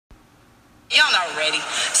already.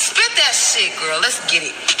 Spit that shit, girl. Let's get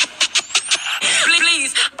it.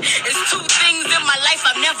 Please, it's two things in my life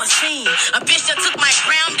I've never seen. A bitch that took my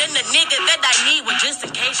crown, then the nigga that I need. Well, just in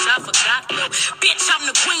case y'all forgot, though. Bitch, I'm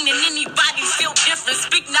the queen and anybody still different.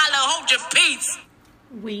 Speak Nala, hold your peace.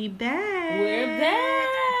 We back. We're back.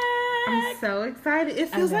 I'm so excited. It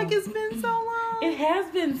feels like it's been so long. It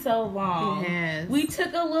has been so long. It has. We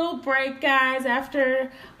took a little break, guys,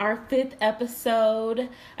 after our 5th episode.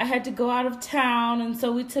 I had to go out of town, and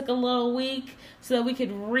so we took a little week so that we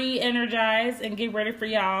could re-energize and get ready for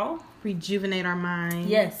y'all. Rejuvenate our minds.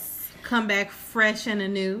 Yes. Come back fresh and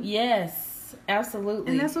anew. Yes,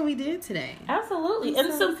 absolutely. And that's what we did today. Absolutely. I'm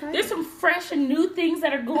And so excited. there's some fresh and new things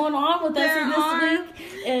that are going on with us in this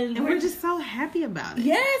week. And we're just so happy about it.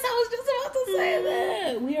 Yes, I was just about to say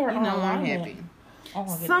that. We are You know, all I'm on it. happy. Oh, my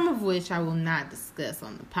goodness. Some of which I will not discuss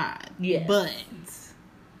on the pod. Yes. But,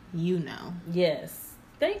 you know. Yes.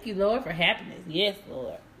 Thank you, Lord, for happiness. Yes,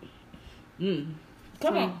 Lord.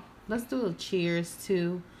 Come on. Let's do a cheers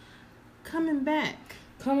to coming back.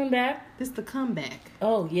 Coming back? This the comeback.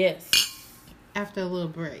 Oh, yes. After a little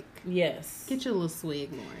break. Yes. Get your little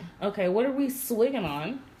swig, Lauren. Okay, what are we swigging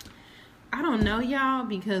on? I don't know, y'all,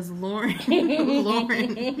 because Lauren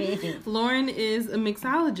is a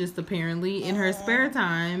mixologist, apparently, in her spare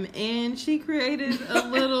time, and she created a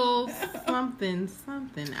little something.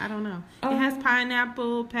 I don't know. It has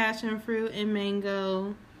pineapple, passion fruit, and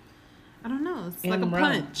mango. I don't know. It's like a rum.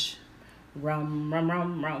 punch. Rum.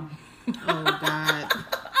 Oh, God.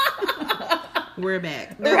 We're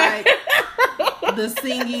back. They're like, the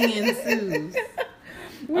singing ensues.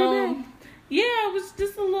 We're back. Yeah, it was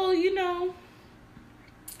just a little,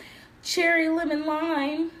 cherry lemon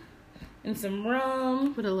lime and some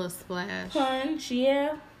rum. With a little splash. Punch,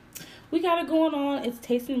 yeah. We got it going on. It's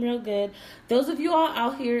tasting real good. Those of you all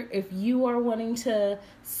out here, if you are wanting to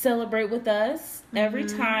celebrate with us every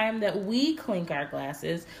time that we clink our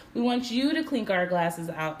glasses, we want you to clink your glasses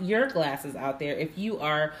out there if you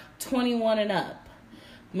are 21 and up.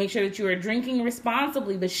 Make sure that you are drinking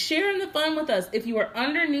responsibly, but sharing the fun with us. If you are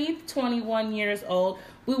underneath 21 years old,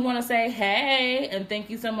 we want to say hey and thank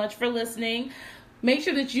you so much for listening. Make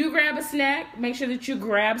sure that you grab a snack. Make sure that you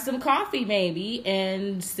grab some coffee maybe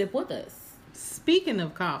and sip with us. Speaking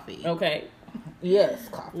of coffee. Okay. Yes,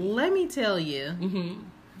 coffee. Let me tell you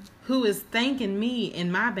who is thanking me in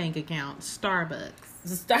my bank account, Starbucks.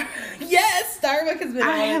 Yes, Starbucks has been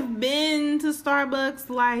I have been to Starbucks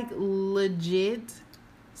like legit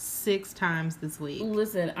 6 times this week.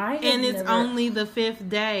 Listen, and it's only the 5th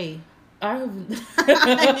day. I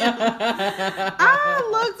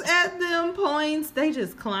looked at them points. They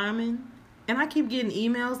just climbing. And I keep getting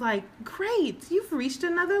emails like, great, you've reached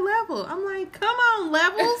another level. I'm like, come on,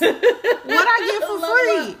 levels. What I get for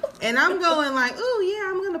free? And I'm going like, ooh, yeah,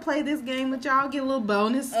 I'm going to play this game with y'all. Get a little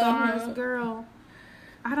bonus stars. Girl,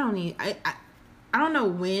 I don't know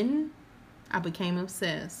when I became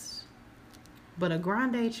obsessed. But a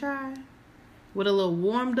grande chai with a little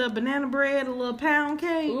warmed up banana bread, a little pound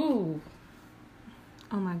cake. Ooh.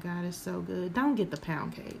 Oh my God, it's so good. Don't get the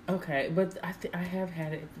pound cake. Okay, but I have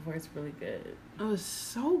had it before. It's really good. Oh, it's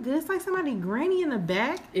so good. It's like somebody granny in the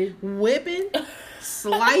back whipping,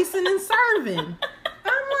 slicing, and serving.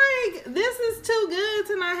 I'm like, this is too good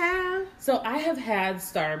to not have. So I have had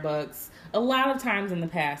Starbucks a lot of times in the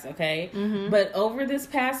past, okay? But over this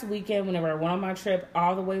past weekend, whenever I went on my trip,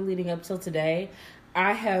 all the way leading up till today,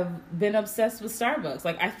 I have been obsessed with Starbucks.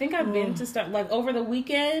 Like, I think I've been to over the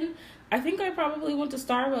weekend, I think I probably went to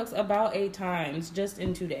Starbucks about 8 times just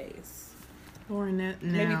in 2 days. Or now,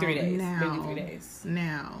 maybe 3 days. Now, maybe 3 days.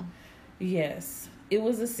 Now. Yes. It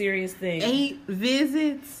was a serious thing. 8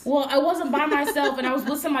 visits? Well, I wasn't by myself, and I was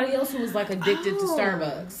with somebody else who was, like, addicted to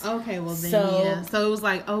Starbucks. Okay, well, then, yeah. So it was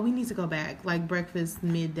like, oh, we need to go back. Like, breakfast,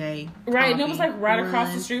 midday, right, coffee, and it was, like, right lunch.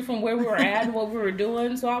 across the street from where we were at and what we were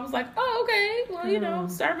doing. So I was like, oh, okay. Well,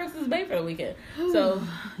 Starbucks is made for the weekend. So,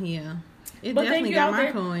 yeah. It but definitely got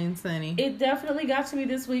my coins, honey. It definitely got to me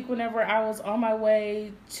this week whenever I was on my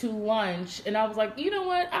way to lunch. And I was like, you know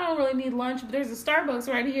what? I don't really need lunch, but there's a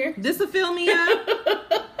Starbucks right here. This will fill me up.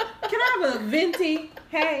 Can I have a venti?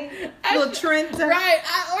 Hey, little Trent. Right.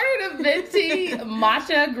 I ordered a venti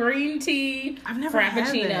matcha green tea. I've never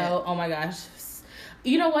frappuccino. had that. Oh my gosh.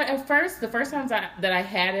 You know what? At first, the first times that I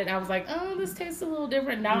had it, I was like, oh, this tastes a little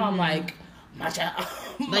different. Now I'm like, matcha.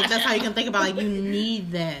 Like, that's how you can think about, like, you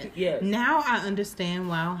need that. Yes. Now I understand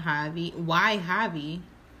why Javi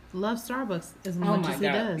loves Starbucks as much as he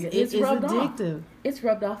does. Yeah, It is addictive. Off. It's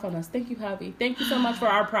rubbed off on us. Thank you, Javi. Thank you so much for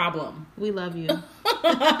our problem. We love you.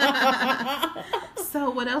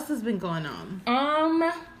 So what else has been going on?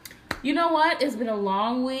 You know what? It's been a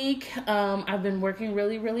long week. I've been working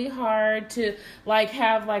really, really hard to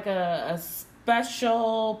have a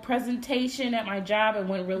special presentation at my job. It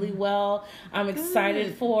went really well. I'm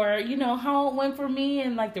excited for, how it went for me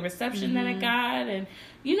and the reception that I got. And,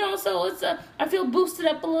 so I feel boosted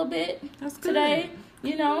up a little bit. That's good. Today,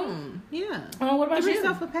 Yeah. What about Give you?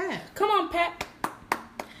 yourself a pat. Come on, Pat.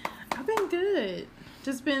 I've been good.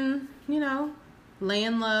 Just been,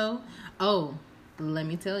 laying low. Oh, let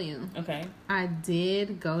me tell you. Okay. I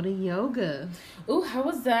did go to yoga. Ooh, how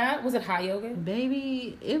was that? Was it hot yoga?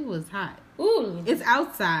 Baby, it was hot. Ooh. It's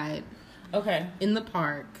outside. Okay. In the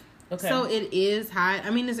park. Okay. So it is hot.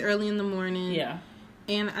 I mean, it's early in the morning. Yeah.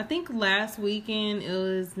 And I think last weekend it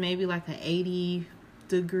was maybe an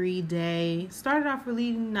 80-degree day. Started off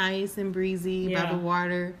really nice and breezy by the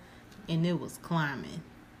water. And it was climbing.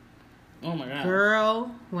 Oh my God.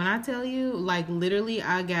 Girl, when I tell you, literally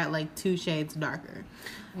I got 2 shades darker.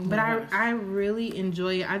 But I really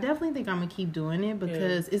enjoy it. I definitely think I'm going to keep doing it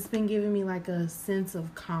because it's been giving me a sense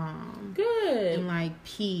of calm. Good. And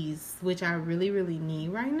peace, which I really, really need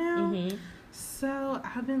right now. Mm-hmm. So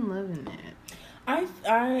I've been loving that.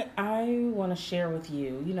 I want to share with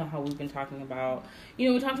you, how we've been talking about,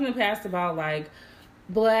 we talked in the past about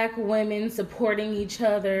Black women supporting each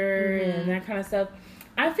other and that kind of stuff.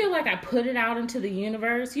 I feel like I put it out into the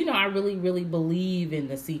universe. I really, really believe in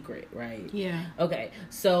The Secret, right? Yeah. Okay.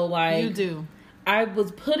 So, you do. I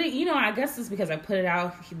was putting, I guess it's because I put it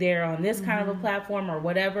out there on this kind of a platform or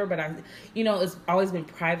whatever, but it's always been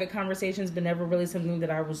private conversations, but never really something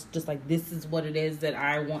that I was just this is what it is that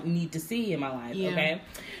I need to see in my life. Yeah. Okay.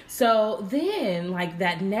 So then,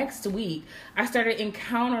 that next week, I started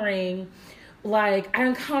encountering, I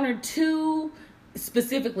encountered 2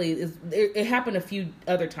 specifically. It happened a few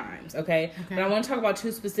other times, okay? But I want to talk about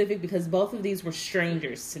 2 specific because both of these were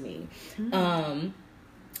strangers to me.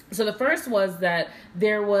 So the first was that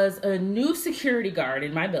there was a new security guard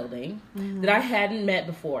in my building that I hadn't met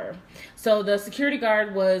before. So the security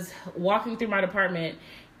guard was walking through my department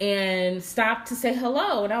and stopped to say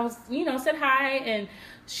hello. And I was, said hi, and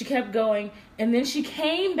she kept going. And then she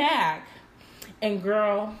came back, and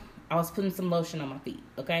girl, I was putting some lotion on my feet,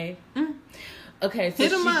 okay? Okay, so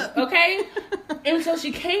hit him up. Okay? And so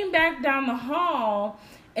she came back down the hall,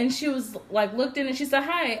 and she was looked in and she said,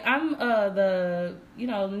 hi, I'm the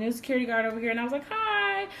new security guard over here. And I was like,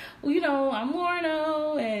 hi, well, I'm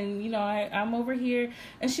Lorno, and I'm over here.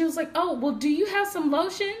 And she was like, oh, well, do you have some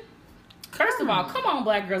lotion? First of all, come on,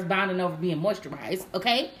 Black girls bonding over being moisturized,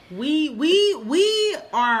 okay? We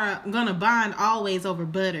are gonna bond always over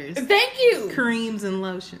butters. Thank you. Creams and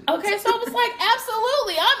lotion. Okay, so I was like,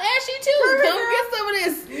 absolutely, I'm ashy too. Come get some of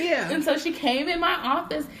this. Yeah. And so she came in my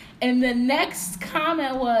office, and the next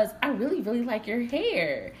comment was, I really, really like your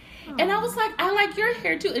hair. And I was like, I like your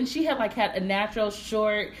hair too. And she had had a natural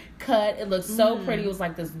short cut. It looked so pretty. It was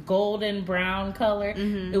this golden brown color.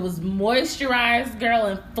 It was moisturized, girl,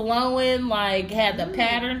 and flowing, had the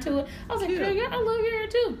pattern to it. I was like, girl, I love your hair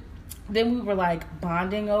too. Then we were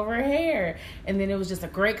bonding over hair. And then it was just a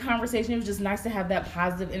great conversation. It was just nice to have that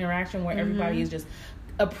positive interaction where everybody is just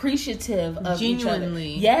appreciative of genuinely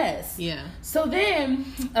each other. Yes. Yeah. So then,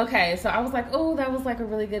 okay, so I was like, oh, that was a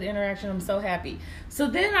really good interaction. I'm so happy. So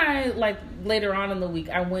then I, later on in the week,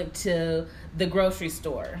 I went to the grocery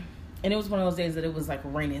store. And it was one of those days that it was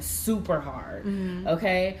raining super hard.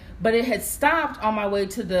 Okay? But it had stopped on my way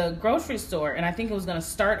to the grocery store. And I think it was going to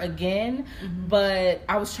start again. But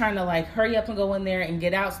I was trying to hurry up and go in there and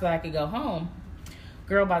get out so that I could go home.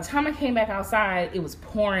 Girl, by the time I came back outside, it was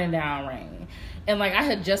pouring down rain. And I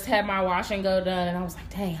had just had my wash and go done, and I was like,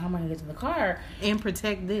 dang, how am I gonna get to the car and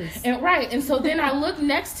protect this? And and so then I look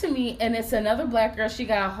next to me, and it's another Black girl. She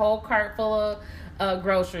got a whole cart full of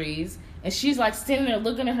groceries, and she's standing there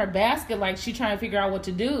looking at her basket she trying to figure out what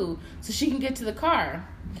to do so she can get to the car.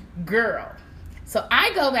 Girl, so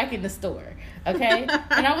I go back in the store, okay,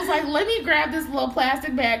 and I was like, let me grab this little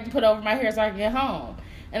plastic bag to put over my hair so I can get home.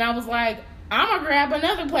 And I was like, I'm going to grab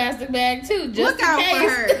another plastic bag, too, just in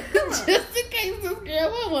case. Just in case this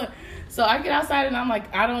girl want one. So I get outside, and I'm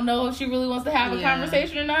like, I don't know if she really wants to have a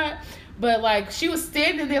conversation or not. But, she was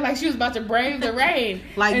standing there she was about to brave the rain.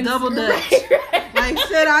 Double dutch. Right.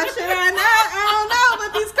 Should I not? I don't know,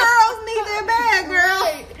 but these girls need their bag, girl.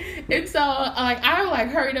 Right. And so, I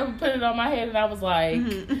hurried up and put it on my head, and I was like,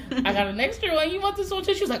 I got an extra one. You want this one,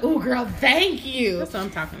 too? She was like, oh, girl, thank you. That's what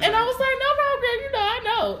I'm talking about. And I was like, no problem, girl. I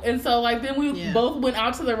know. And so, then we both went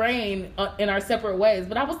out to the rain in our separate ways.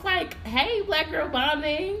 But I was like, hey, Black girl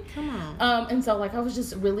bonding. Come on. And so, I was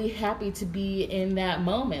just really happy to be in that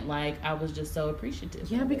moment. I was just so appreciative.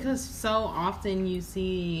 Yeah, because so often you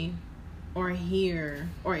see or hear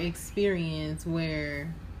or experience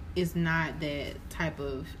where it's not that type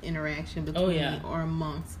of interaction between or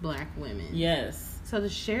amongst Black women. Yes. So to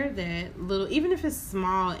share that little, even if it's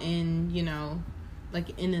small and, you know,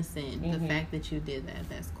 like innocent, the fact that you did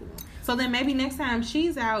that's cool. So then maybe next time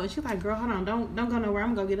she's out and she's like, girl, hold on, don't go nowhere,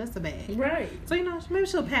 I'm gonna go get us a bag. Right. So, you know, maybe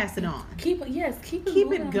she'll pass it on. Keep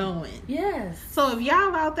it going. Yes. So if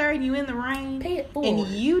y'all out there and you in the rain, pay it forward. And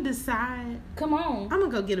you decide, come on, I'm gonna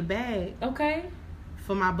go get a bag. Okay.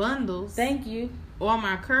 For my bundles. Thank you. Or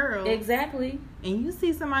my curls. Exactly. And you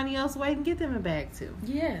see somebody else waiting, get them a bag too.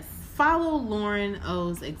 Yes. Follow Lauren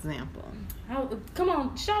O's example. Come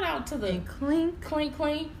on, shout out to the and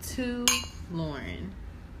clink to Lauren.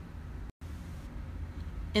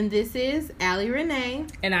 And this is Allie Renee.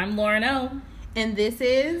 And I'm Lauren O. And this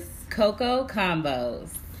is Coco Combos.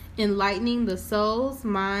 Enlightening the souls,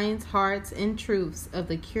 minds, hearts, and truths of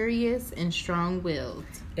the curious and strong-willed.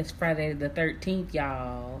 It's Friday the 13th,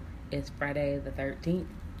 y'all. It's Friday the 13th.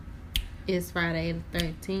 It's Friday the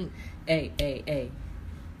 13th. Hey.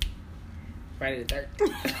 Friday the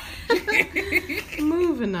 13th.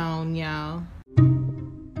 Moving on, y'all.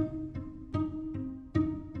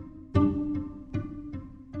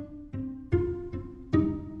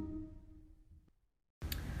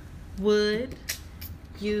 Would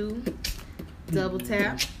you double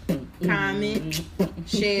tap, comment,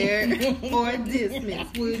 share, or dismiss?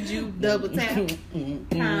 Would you double tap,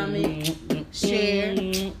 comment, share,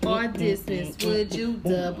 or dismiss? Would you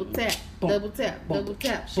double tap,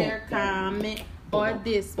 share, comment, or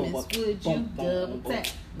dismiss? Would you double tap,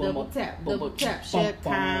 share,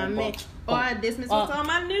 comment, or dismiss? What's on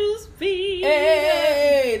my news feed?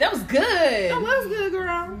 Hey, that was good. That was good,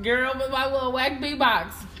 girl. Girl with my little whack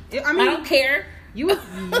beatbox. I mean, I don't care. You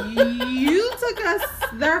took us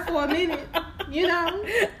there for a minute, you know.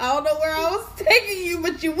 I don't know where I was taking you,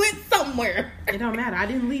 but you went somewhere. It don't matter. I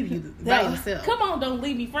didn't leave you by yourself. Come on, don't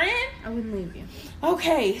leave me, friend. I wouldn't leave you.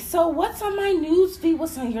 Okay, so what's on my news feed?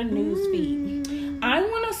 What's on your news feed? I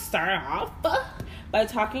want to start off by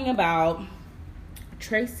talking about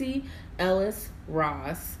Tracee Ellis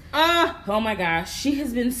Ross. Oh my gosh, she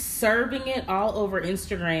has been serving it all over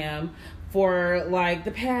Instagram for like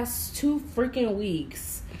the past 2 freaking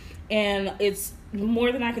weeks, and it's more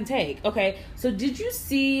than I can take. Okay, so did you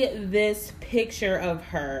see this picture of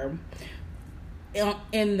her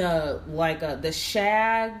in the the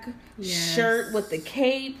shag shirt with the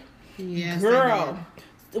cape? Yes, girl.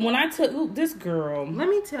 When I took this girl, let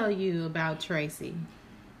me tell you about Tracee.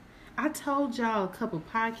 I told y'all a couple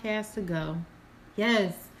podcasts ago,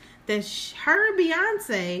 yes, that her,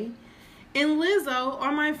 Beyonce, and Lizzo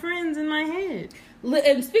are my friends in my head.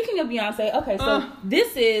 And speaking of Beyonce, okay, so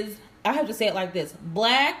this is, I have to say it like this: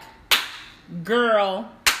 Black girl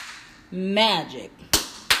magic.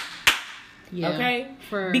 Yeah. Okay?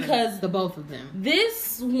 Because the both of them.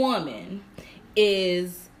 This woman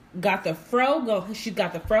got the fro going. She's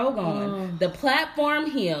got the fro going. The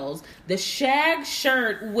platform heels, the shag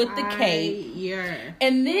shirt with the cape. Yeah.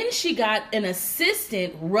 And then she got an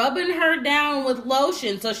assistant rubbing her down with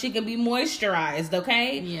lotion so she can be moisturized,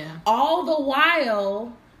 okay? Yeah. All the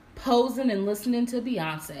while posing and listening to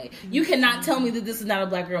Beyonce. You cannot tell me that this is not a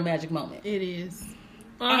Black girl magic moment. It is.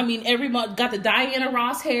 I mean, everyone got the Diana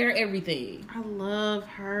Ross hair, everything. I love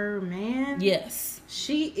her, man. Yes.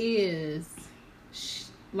 She is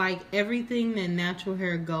like everything that natural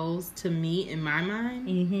hair goes to me in my mind.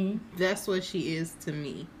 Mm-hmm. That's what she is to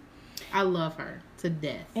me. I love her to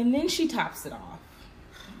death. And then she tops it off.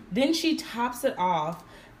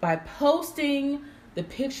 By posting the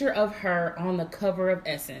picture of her on the cover of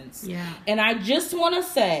Essence. Yeah. And I just want to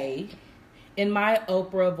say, in my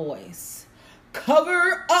Oprah voice,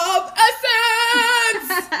 cover of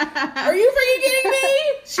Essence! Are you freaking kidding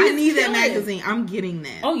me? I need that magazine. I'm getting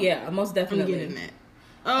that. Oh yeah, most definitely. I'm getting that.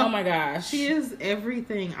 Oh my gosh. She is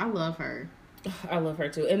everything. I love her. I love her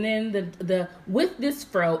too. And then the with this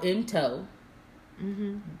fro in tow,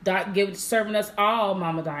 serving us all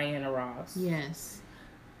Mama Diana Ross. Yes.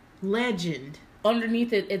 Legend.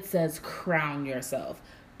 Underneath it says crown yourself.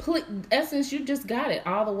 Essence, you just got it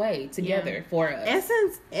all the way together for us.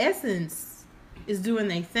 Essence is doing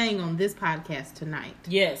their thing on this podcast tonight.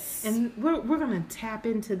 Yes. And we're going to tap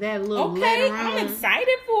into that a little later on. I'm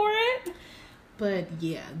excited for it. But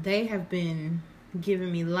yeah, they have been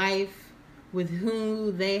giving me life with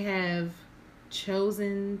who they have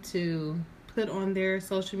chosen to put on their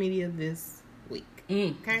social media this week.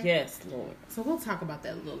 Okay? Yes, Lord. So we'll talk about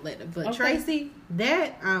that a little later. But Tracee,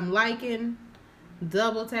 that I'm liking,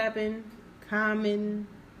 double tapping, commenting,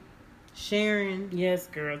 sharing. Yes,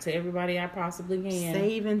 girl. To everybody I possibly can.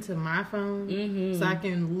 Saving to my phone so I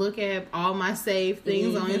can look at all my saved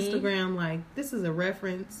things on Instagram. Like, this is a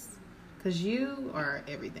reference because you are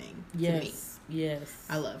everything to me. Yes.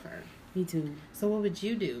 I love her. Me too. So what would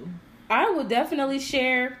you do? I would definitely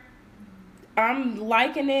share. I'm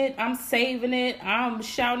liking it. I'm saving it. I'm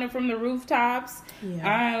shouting it from the rooftops.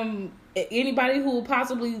 Yeah. Anybody who will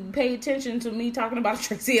possibly pay attention to me talking about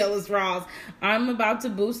Tracee Ellis Ross, I'm about to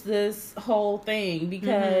boost this whole thing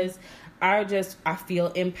because I feel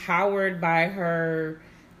empowered by her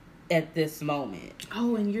at this moment.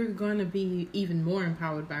 Oh, and you're going to be even more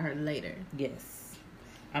empowered by her later. Yes.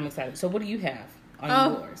 I'm excited. So what do you have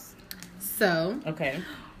on yours? So, okay.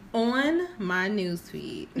 On my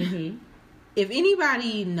newsfeed, if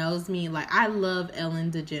anybody knows me, like, I love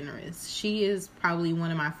Ellen DeGeneres. She is probably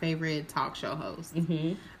one of my favorite talk show hosts.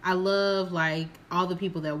 I love, like, all the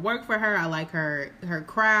people that work for her. I like her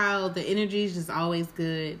crowd. The energy is just always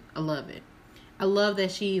good. I love it. I love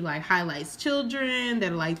that she, like, highlights children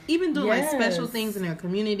that are, like, even doing, like, special things in their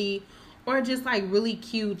community. Or just, like, really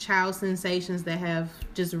cute child sensations that have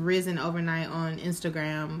just risen overnight on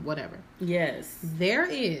Instagram, whatever. Yes. There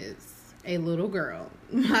is a little girl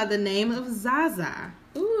by the name of Zaza.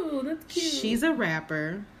 Ooh, that's cute. She's a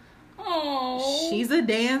rapper. Oh. She's a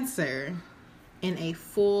dancer. And a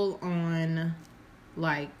full-on,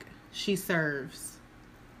 like, she serves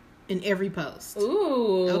in every post.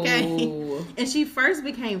 Ooh. Okay? And she first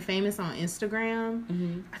became famous on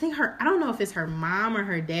Instagram. I think I don't know if it's her mom or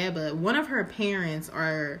her dad, but one of her parents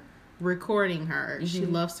are recording her. She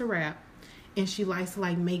loves to rap. And she likes to,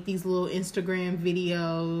 like, make these little Instagram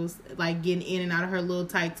videos, like, getting in and out of her little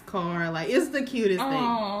tight car. Like, it's the cutest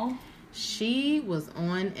thing. She was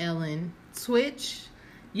on Ellen. Twitch.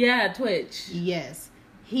 Yeah, Twitch. Yes.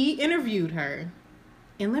 He interviewed her.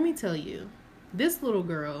 And let me tell you, this little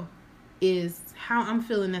girl is how I'm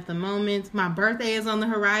feeling at the moment. My birthday is on the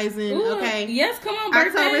horizon. Ooh, okay. Yes, come on,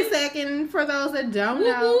 birthday. October 2nd, for those that don't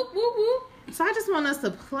know. Whoop, whoop, whoop. So I just want us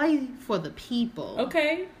to play for the people.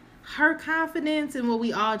 Okay. Her confidence and what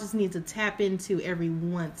we all just need to tap into every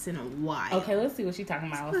once in a while. Okay, let's see what she's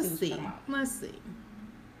talking about. Let's see.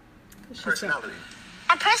 Personality.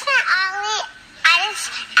 A personality,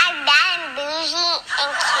 I'm bad and bougie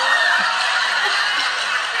and cute.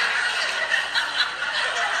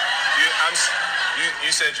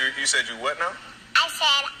 You said you what now? I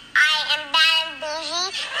said I am bad and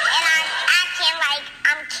bougie and I'm acting like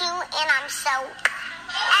I'm cute and I'm so.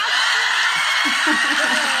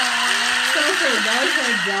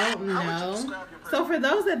 So for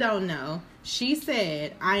those that don't know, she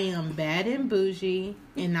said, I am bad and bougie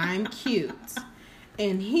and I'm cute.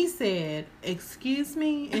 And he said, excuse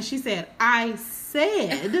me? And she said, I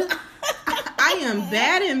said, I am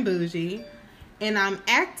bad and bougie and I'm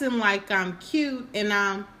acting like I'm cute and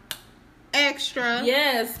I'm extra.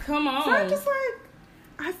 Yes, come on. So I'm just like,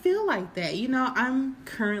 I feel like that. You know, I'm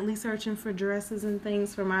currently searching for dresses and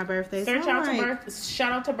things for my birthday. Shout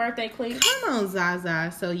out to Birthday Clean. Come on,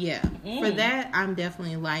 Zaza. So, yeah. For that, I'm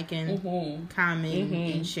definitely liking,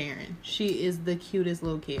 commenting, and sharing. She is the cutest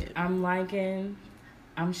little kid. I'm liking.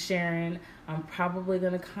 I'm sharing. I'm probably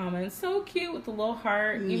going to comment. So cute with the little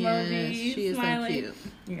heart emoji. She is smiling. so cute.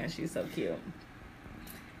 Yeah, she's so cute.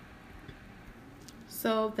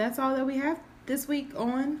 So, that's all that we have this week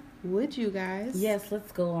on Would You Guys? Yes,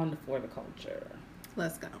 let's go on to For the Culture.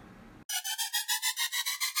 Let's go.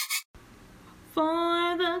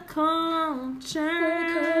 For the culture.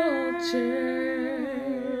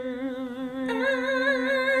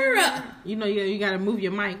 You know, you gotta move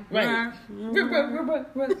your mic. Right. Come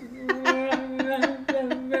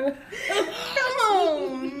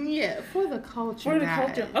on. Yeah, for the culture. For the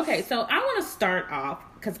culture. Okay, so I want to start off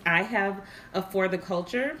because I have a For the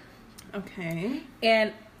Culture. Okay.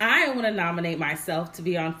 And I want to nominate myself to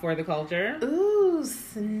be on For the Culture. Ooh,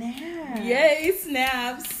 snap. Yay,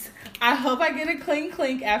 snaps. I hope I get a clink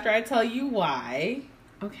clink after I tell you why.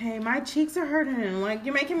 Okay, my cheeks are hurting. Like,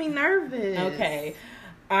 you're making me nervous. Okay.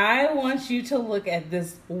 I want you to look at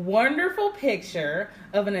this wonderful picture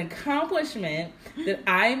of an accomplishment that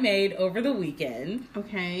I made over the weekend.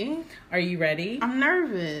 Okay. Are you ready? I'm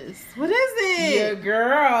nervous. What is it? Your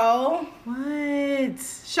girl. What?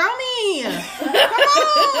 Show me. Come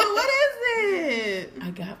on. What is it?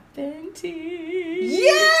 I got Fenty.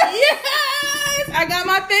 Yes. Yes. I got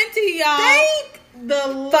my Fenty, y'all. Thank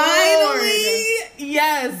the Lord. Finally,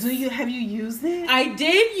 yes. Have you used it? I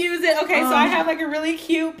did use it. Okay, so I have like a really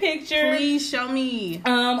cute picture. Please show me.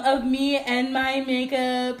 Of me and my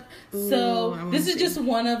makeup. So Ooh, this is just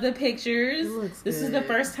one of the pictures. This is the good.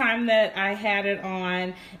 first time that I had it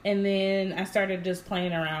on, and then I started just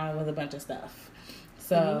playing around with a bunch of stuff.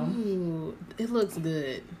 So Ooh, it looks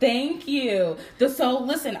good. thank you. So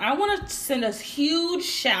listen, I want to send a huge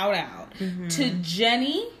shout out to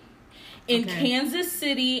Jenny in Kansas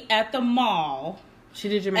City at the mall. She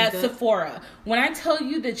did your At makeup? Sephora. When I tell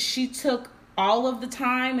you that she took all of the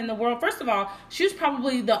time in the world, first of all, she was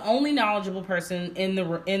probably the only knowledgeable person in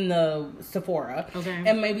the Sephora. Okay.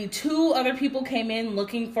 And maybe 2 other people came in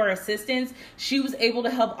looking for assistance. She was able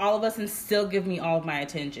to help all of us and still give me all of my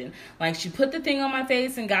attention. Like, she put the thing on my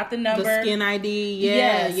face and got the number. The skin ID.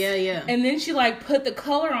 Yeah, Yes. yeah. And then she like put the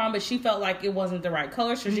color on, but she felt like it wasn't the right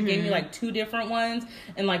color, so she gave me like 2 different ones,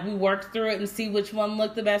 and like we worked through it and see which one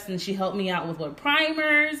looked the best, and she helped me out with what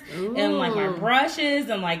primers and like my Ooh. brushes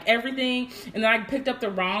and like everything. And then I picked up the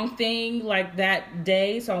wrong thing like that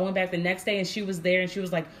day, so I went back the next day and she was there and she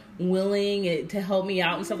was like willing to help me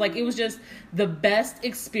out and stuff. Like, it was just the best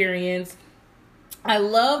experience. I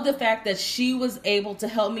love the fact that she was able to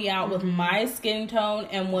help me out with my skin tone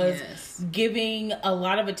and was giving a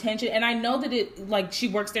lot of attention. And I know that it, like, she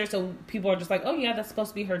works there, so people are just like, oh yeah, that's supposed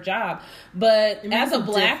to be her job. But as a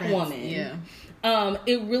black woman,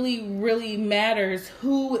 it really, really matters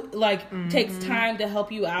who, like, takes time to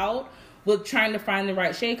help you out with trying to find the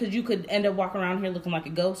right shade, because you could end up walking around here looking like a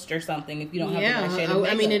ghost or something if you don't have the right shade of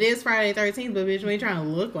makeup. I mean, it is Friday 13th, but bitch, we ain't trying to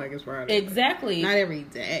look like it's Friday. Exactly. Not every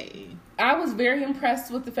day. I was very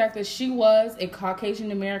impressed with the fact that she was a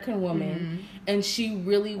Caucasian American woman, and she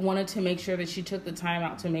really wanted to make sure that she took the time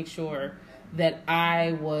out to make sure that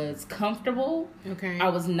I was comfortable, I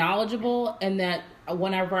was knowledgeable, and that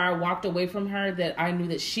whenever I walked away from her, that I knew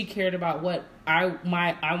that she cared about what I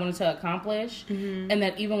wanted to accomplish, and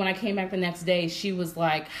that even when I came back the next day, she was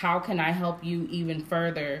like, how can I help you even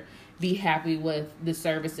further be happy with the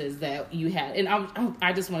services that you had? And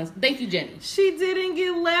I just want to thank you, Jenny. She didn't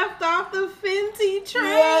get left off the Fenty train.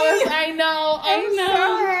 Yes, I know. I'm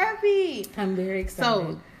so happy. I'm very excited.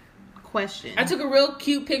 So, question. I took a real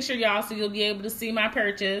cute picture, y'all, so you'll be able to see my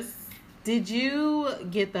purchase. Did you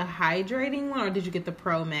get the hydrating one or did you get the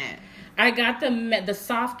Pro Matte? I got the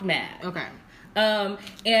soft matte. Okay.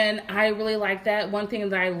 And I really like that. One thing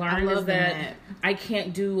that I learned is that I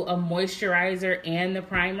can't do a moisturizer and the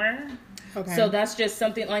primer. Okay. So that's just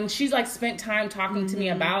something, like, she's like spent time talking to me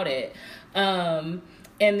about it. And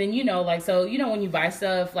then, you know, like, so, you know, when you buy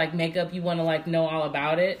stuff like makeup, you want to like know all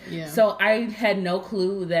about it. Yeah. So I had no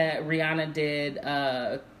clue that Rihanna did,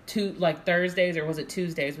 Thursdays, or was it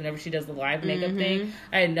Tuesdays, whenever she does the live makeup thing.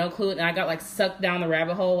 I had no clue, and I got like sucked down the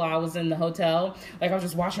rabbit hole while I was in the hotel. Like, I was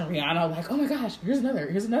just watching Rihanna, like, oh my gosh, here's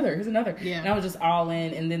another. Yeah. And I was just all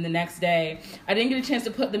in. And then the next day, I didn't get a chance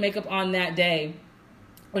to put the makeup on that day.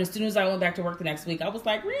 But as soon as I went back to work the next week, I was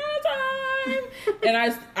like, Rihanna time!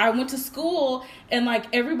 And I went to school, and like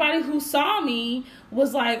everybody who saw me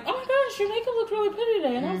was like, oh my gosh, your makeup looked really pretty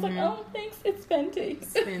today. And I was like, oh, thanks, it's Fenty.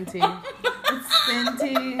 It's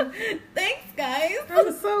Fenty. Thanks, guys.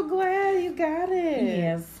 I'm so glad you got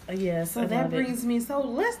it. Yes. So that brings me, so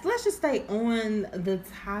let's just stay on the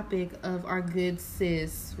topic of our good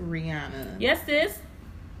sis, Rihanna. Yes, sis.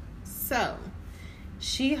 So,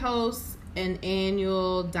 she hosts an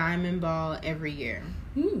annual Diamond Ball every year.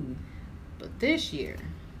 But this year,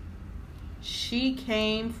 she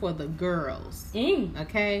came for the girls.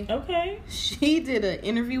 Okay? She did an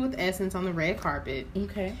interview with Essence on the red carpet.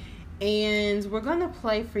 Okay. And we're going to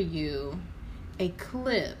play for you a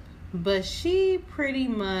clip. But she pretty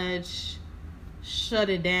much shut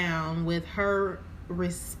it down with her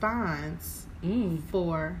response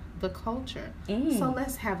for the culture. So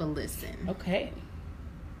let's have a listen. Okay.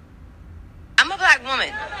 I'm a black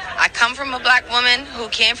woman. I come from a black woman who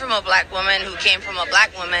came from a black woman who came from a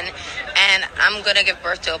black woman, and I'm going to give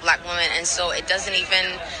birth to a black woman, and so it doesn't even,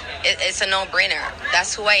 it's a no-brainer.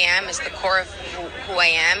 That's who I am. It's the core of who I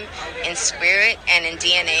am in spirit and in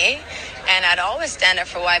DNA, and I'd always stand up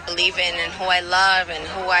for what I believe in and who I love and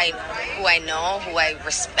who I know, who I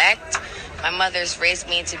respect. My mother's raised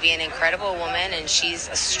me to be an incredible woman, and she's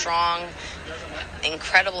a strong,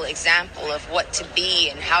 incredible example of what to be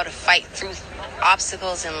and how to fight through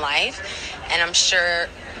obstacles in life. And I'm sure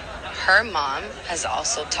her mom has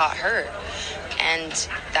also taught her, and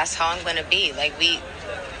that's how I'm going to be. Like,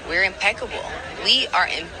 we're impeccable. We are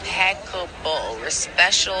impeccable. We're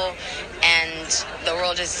special, and the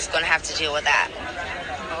world is going to have to deal with that.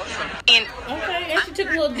 And she took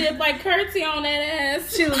a little dip like curtsy on that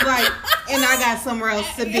ass. She was like, and I got somewhere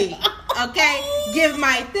else to be. Okay? Give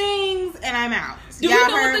my things, and I'm out. Do Y'all we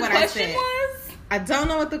know heard what the I question said. was? I don't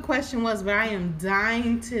know what the question was, but I am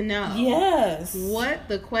dying to know Yes. what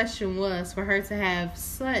the question was for her to have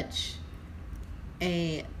such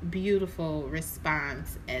a beautiful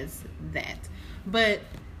response as that. But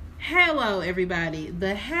hello, everybody.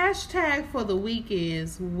 The hashtag for the week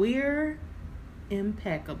is We're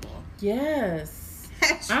Impeccable. Yes.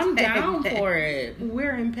 Hashtag I'm down that. for it.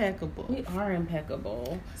 We're impeccable. We are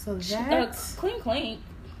impeccable. So that's Clink, clink.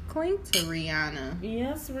 clink to Rihanna.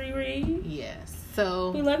 Yes, Riri. Yes. We So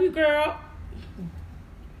love you, girl.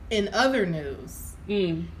 in other news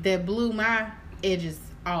that blew my edges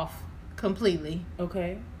off completely,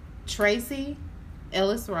 Okay. Tracy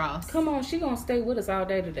Ellis Ross. Come on, she gonna stay with us all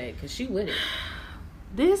day today, cause she with it.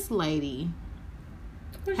 This lady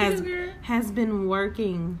What you do, girl? has been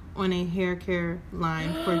working on a hair care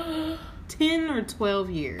line for 10 or 12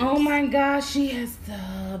 years. Oh my gosh, she has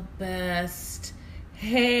the best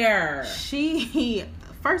hair. She,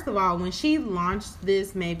 first of all, when she launched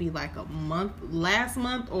this maybe like last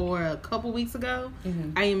month or a couple weeks ago,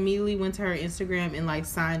 I immediately went to her Instagram and like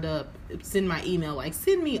signed up, send my email, like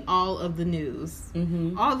send me all of the news,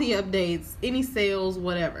 all the updates, any sales,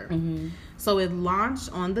 whatever. So it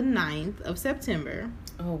launched on the 9th of September.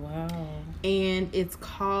 Oh wow. And it's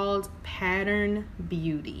called Pattern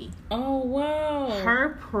Beauty. Oh wow.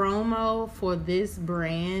 Her promo for this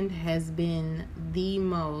brand has been the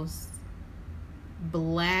most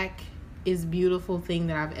black is beautiful thing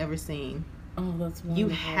that I've ever seen. Oh, that's wonderful. You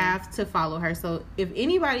have to follow her. So if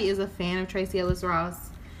anybody is a fan of Tracy Ellis Ross,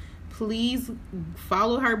 please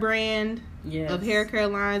follow her brand of hair care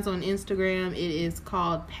lines on Instagram. It is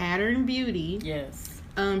called Pattern Beauty. Yes.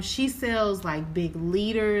 She sells like big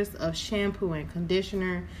liters of shampoo and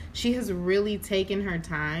conditioner. She has really taken her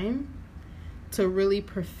time to really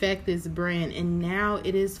perfect this brand, and now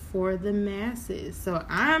it is for the masses. So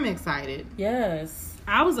I'm excited. Yes.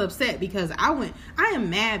 I was upset because I am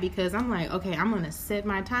mad because I'm like, okay, I'm going to set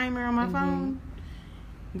my timer on my phone.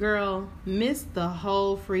 Girl, missed the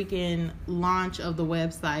whole freaking launch of the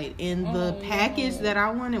website, and the package that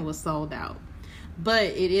I wanted was sold out. But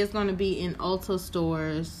it is going to be in Ulta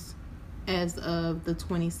stores as of the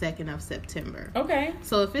 22nd of September. Okay.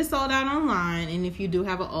 So if it's sold out online, and if you do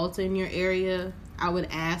have an Ulta in your area, I would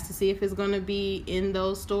ask to see if it's going to be in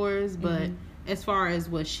those stores. But as far as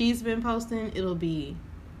what she's been posting, it'll be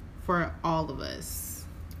for all of us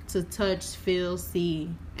to touch, feel,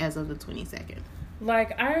 see as of the 22nd.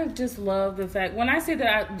 Like, I just love the fact, when I say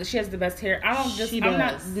that she has the best hair, I'm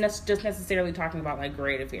not just necessarily talking about like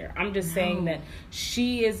creative hair. I'm just saying that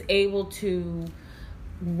she is able to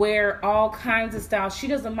wear all kinds of styles. She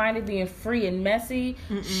doesn't mind it being free and messy.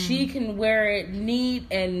 She can wear it neat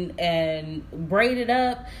and braid it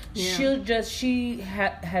up. Yeah. She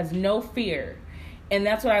has no fear. And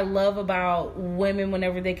that's what I love about women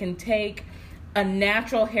whenever they can take a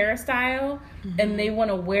natural hairstyle and they want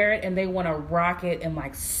to wear it and they want to rock it and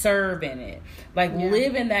like serve in it, like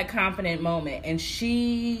live in that confident moment. And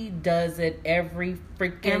she does it every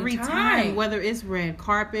time, whether it's red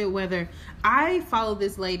carpet, whether I follow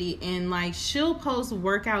this lady and like she'll post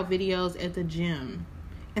workout videos at the gym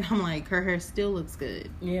and I'm like, her hair still looks good,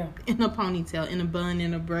 in a ponytail, in a bun,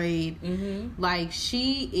 in a braid. Like,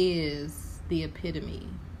 she is the epitome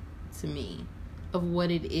to me of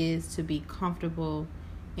what it is to be comfortable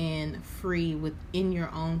and free within your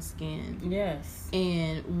own skin. Yes.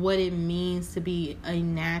 And what it means to be a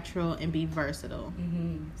natural and be versatile.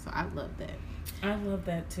 So I love that. I love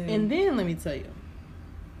that too. And then let me tell you,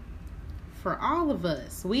 for all of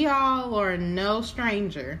us, we all are no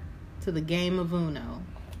stranger to the game of Uno.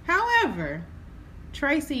 However,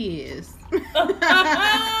 Tracy is.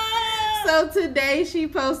 So today she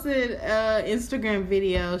posted an Instagram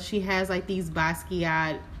video. She has like these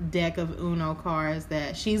Basquiat deck of Uno cards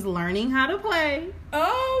that she's learning how to play.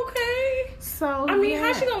 Oh, okay. So I mean,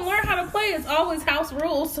 how she gonna learn how to play? It's always house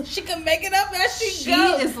rules, so she can make it up as she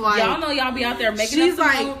goes. Is like, y'all know y'all be out there making up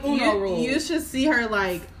some Uno rules. You should see her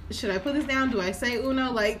like, should I put this down? Do I say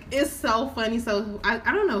Uno? Like, it's so funny. So I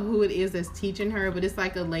don't know who it is that's teaching her, but it's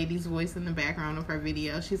like a lady's voice in the background of her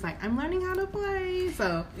video. She's like, I'm learning how to play.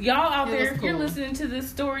 So y'all out there, if you're listening to this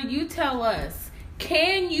story, you tell us,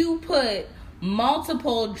 can you put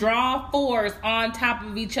multiple draw fours on top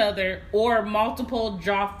of each other, or multiple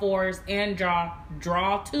draw fours and draw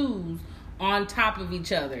twos on top of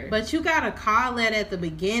each other? But you gotta call that at the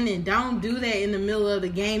beginning. Don't do that in the middle of the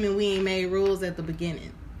game and we ain't made rules at the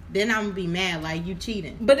beginning. Then I'm gonna be mad, like you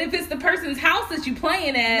cheating. But if it's the person's house that you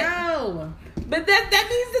playing at, no, But that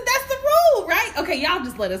means that's the rule, right? Okay, y'all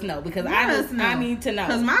just let us know because I need to know.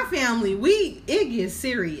 Because my family, it gets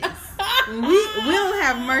serious. we don't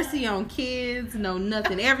have mercy on kids, no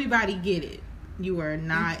nothing. Everybody get it. You are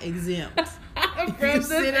not exempt. If you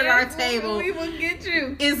sit at our table, we will get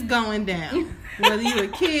you. It's going down. Whether you a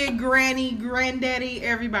kid, granny, granddaddy,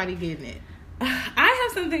 everybody getting it. I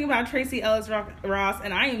have something about Tracee Ellis Ross,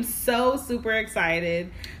 and I am so super excited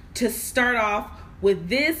to start off with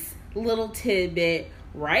this little tidbit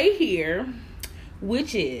right here,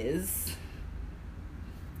 which is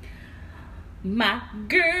my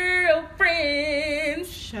girlfriend.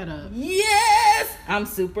 Shut up. Yes, I'm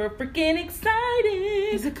super freaking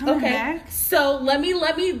excited. Is it coming back? So let me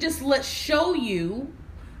show you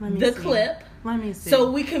the clip. Let me see. So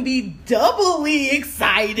we can be doubly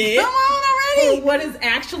excited. Come on already. For what is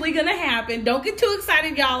actually going to happen. Don't get too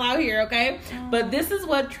excited, y'all, out here, okay? But this is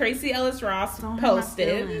what Tracee Ellis Ross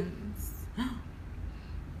posted.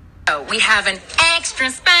 Oh, we have an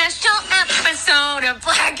extra special episode of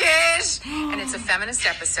Blackish. And it's a feminist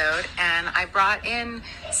episode. And I brought in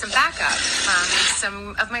some backup from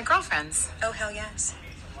some of my girlfriends. Oh, hell yes.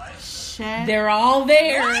 They're all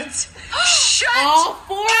there. What? Shut all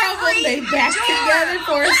 4 of them. They back together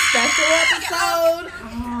for a special episode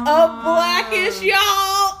of Blackish, y'all.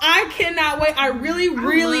 I cannot wait. I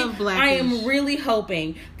am really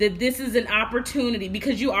hoping that this is an opportunity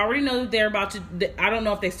because you already know that they're about to. I don't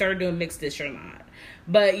know if they started doing Mixed Dish or not,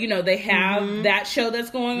 but you know they have that show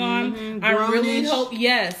that's going on. I really hope.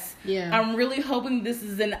 Yes. Yeah. I'm really hoping this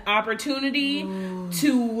is an opportunity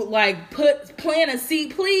to like plant a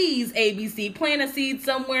seed, please, ABC, plant a seed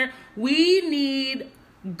somewhere. We need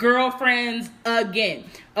girlfriends again.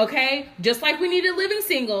 Okay? Just like we needed Living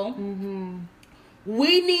Single.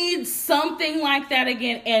 We need something like that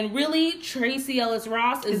again. And really, Tracee Ellis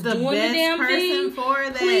Ross is doing the damn thing. For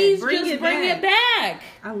that. Please bring it back.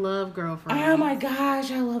 I love girlfriends. Oh my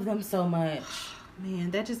gosh, I love them so much.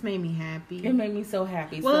 Man, that just made me happy. It made me so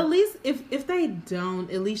happy. Well, at least if they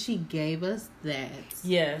don't, at least she gave us that.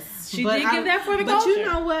 Yes, she did give that for the culture. But you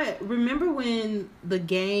know what? Remember when the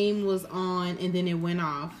game was on and then it went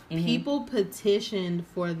off? People petitioned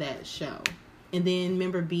for that show. And then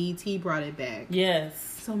remember BET brought it back.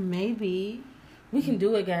 Yes. So maybe we can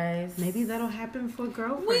do it, guys. Maybe that'll happen for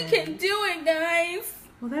girlfriends. We can do it, guys.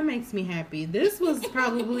 Well, that makes me happy. This was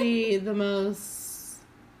probably the most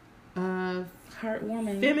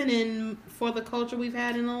heartwarming, feminine for the culture we've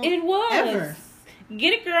had in a it was ever.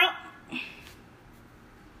 Get it, girl.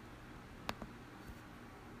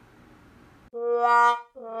 Whack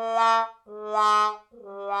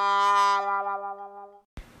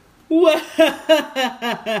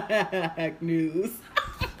news.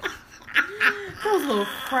 That was a little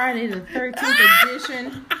Friday the 13th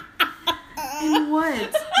edition. And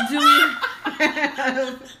what do we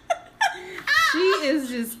have? She is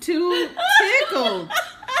just too tickled.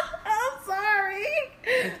 I'm sorry.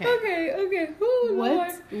 Okay. Ooh,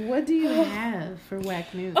 what do you have for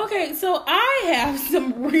whack news? Okay, so I have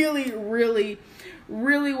some really, really,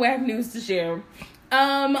 really whack news to share.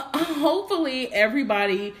 Hopefully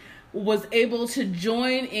everybody was able to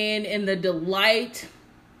join in the delight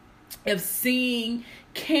of seeing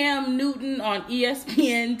Cam Newton on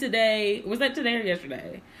ESPN today. Was that today or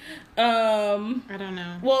yesterday? I don't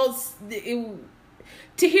know. Well,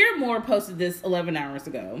 Tahir Moore posted this 11 hours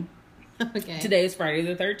ago. Okay. Today is Friday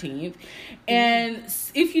the 13th. And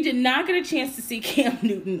if you did not get a chance to see Cam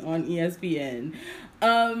Newton on ESPN,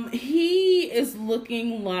 he is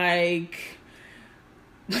looking like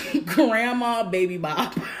Grandma Baby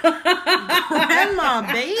Bop. Grandma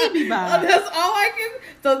Baby Bop. That's all I can.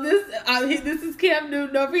 So this is Cam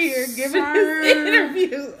Newton over here giving his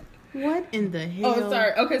interview. What in the hell? Oh,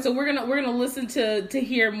 sorry. Okay, so we're gonna listen to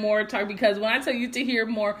hear more talk, because when I tell you to hear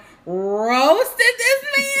more roasted this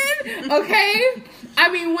man, okay? I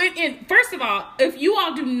mean, first of all, if you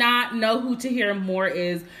all do not know who Tahir Moore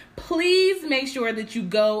is, please make sure that you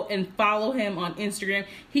go and follow him on Instagram.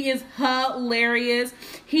 He is hilarious.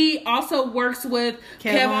 He also works with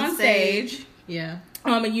Kev on Stage. Yeah.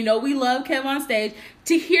 And you know we love Kev on Stage.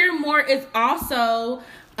 Tahir Moore is also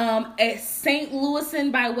a St.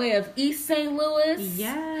 Louisan by way of East St. Louis.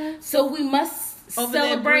 Yeah. So we must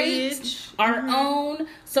celebrate our own.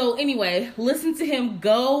 So anyway, listen to him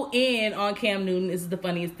go in on Cam Newton. This is the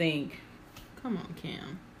funniest thing. Come on,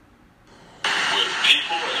 Cam. With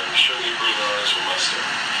people, and I'm sure they bring honest with myself.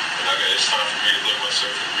 And it's time for me to look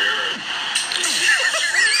myself in the mirror.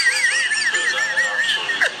 Because I had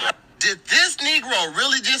opportunities. Did this Negro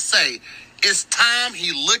really just say it's time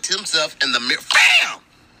he looked himself in the mirror? Bam!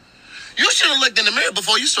 You should have looked in the mirror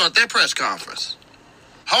before you started that press conference.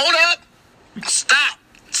 Hold up. Stop.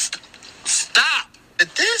 Stop. Did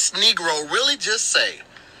this Negro really just say,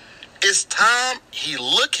 it's time he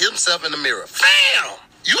look himself in the mirror? Fam!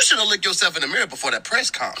 You should have looked yourself in the mirror before that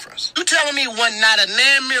press conference. You telling me one not a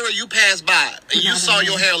damn mirror you passed by and you saw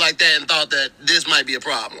your hair like that and thought that this might be a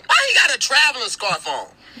problem? Why he got a traveling scarf on?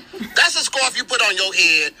 That's a scarf you put on your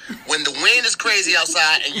head when the wind is crazy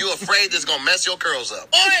outside and you're afraid it's gonna mess your curls up.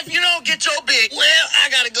 Or if you don't get your big, well, I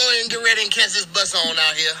gotta go and get ready and catch this bus on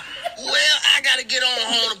out here. Well, I gotta get on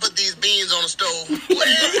home and put these beans on the stove. Well,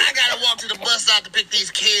 I gotta walk to the bus stop to pick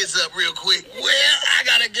these kids up real quick. Well, I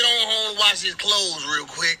gotta get on home and wash these clothes real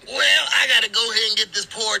quick. Well, I gotta go ahead and get this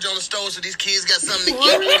porridge on the stove so these kids got something to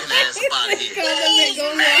eat. Looking ass up out of here.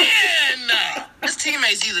 Oh, man! His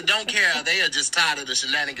teammates either don't care or they are just tired of the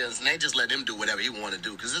shenanigans and they just let him do whatever he want to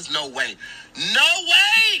do because there's no way. No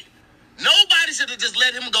way! Nobody should have just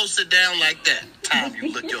let him go sit down like that. Time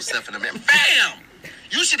you look yourself in the mirror. Bam!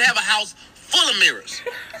 You should have a house full of mirrors.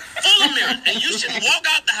 Full of mirrors. And you shouldn't walk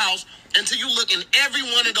out the house until you look in every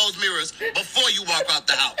one of those mirrors before you walk out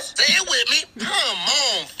the house. Say it with me. Come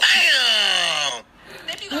on, fam.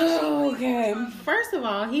 Okay. First of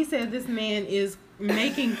all, he said this man is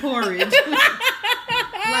making porridge.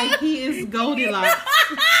 Like he is Goldilocks.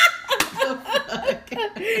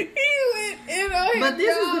 But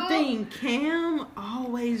this is the thing. Cam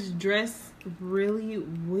always dressed really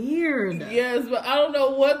weird. Yes, but I don't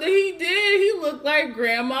know what he did. He looked like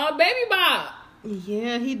Grandma Baby Bob.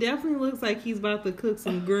 Yeah, he definitely looks like he's about to cook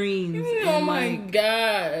some greens. Oh my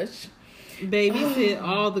gosh. Babysit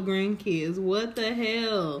all the grandkids. What the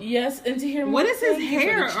hell? Yes, and to hear more. What is his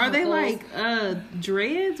hair? Are they like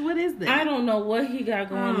dreads? What is that? I don't know what he got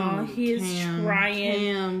going on. He is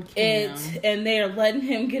trying it, and they are letting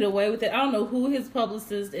him get away with it. I don't know who his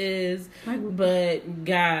publicist is, but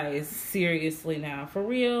guys, seriously now, for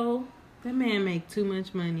real. That man make too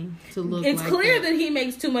much money to look. It's like clear that he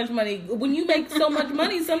makes too much money. When you make so much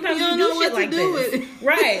money, sometimes you do shit like this,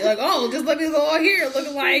 right? Like, oh, just let me go on here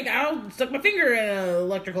looking like I'll stuck my finger in an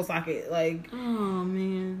electrical socket. Like, oh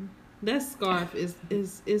man, that scarf is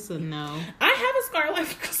a no. I have a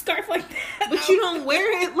scarf like that, but you don't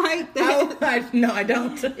wear it like that. No, I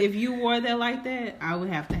don't. If you wore that like that, I would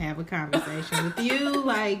have to have a conversation with you.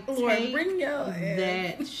 Like, take bring your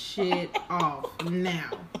that shit off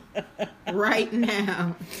now. Right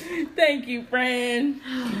now. Thank you, friend.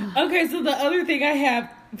 Okay, so the other thing I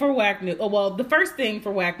have for whack news. Oh, well, the first thing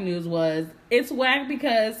for whack news was it's whack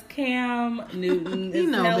because Cam Newton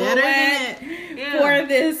is hella whack for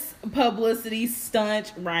this publicity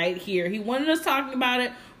stunt right here. He wanted us talking about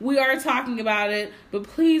it. We are talking about it, but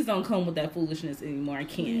please don't come with that foolishness anymore. I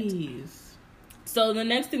can't. Please. So the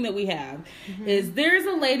next thing that we have is there's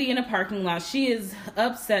a lady in a parking lot. She is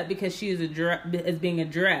upset because she is being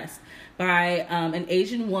addressed by an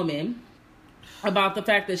Asian woman about the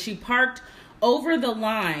fact that she parked over the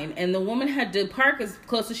line, and the woman had to park as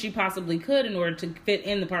close as she possibly could in order to fit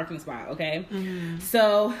in the parking spot. Okay,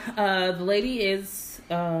 so the lady is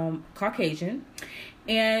Caucasian,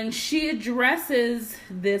 and she addresses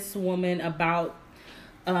this woman about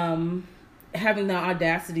having the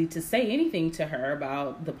audacity to say anything to her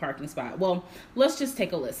about the parking spot. Well, let's just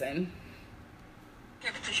take a listen.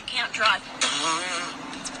 Because you can't drive.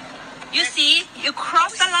 You see, you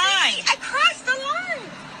crossed the line. I crossed the line.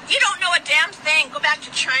 You don't know a damn thing. Go back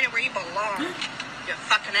to China where you belong. You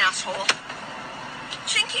fucking asshole.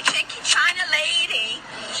 Chinky, chinky China lady.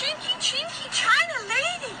 Chinky, chinky China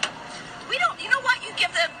lady. We don't, you know what? You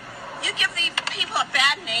give the people a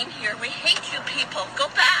bad name here. We hate you people. Go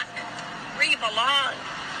back where you belong.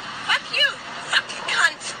 Fuck you, fucking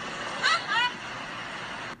cunt.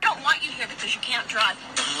 Don't want you here because you can't drive.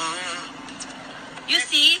 You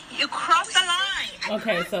see, you crossed the line.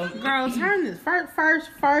 Okay, so girl, turn this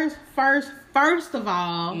first of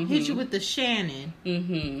all, hit you with the Shannon.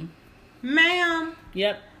 Ma'am.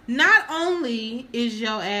 Yep. Not only is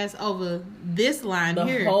your ass over this line the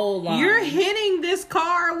here, whole line. You're hitting this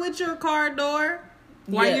car with your car door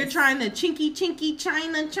while you're trying to chinky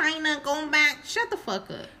China going back. Shut the fuck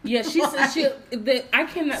up. Yeah, she said I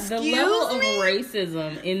cannot. The level of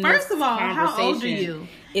racism in first this of all, conversation how old are you?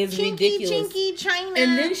 Is ridiculous. Chinky China.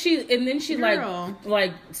 And then she girl.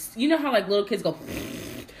 like you know how like little kids go.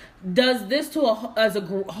 Does this to a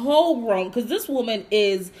whole grown, because this woman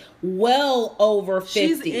is well over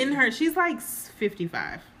 50. She's like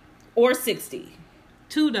 55 or 60.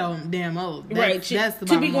 Too damn old. Right. That's the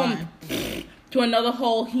bottom line. To another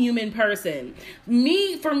whole human person.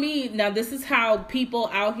 For me, now this is how people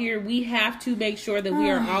out here, we have to make sure that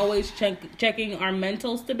we are always checking our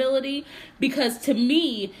mental stability, because to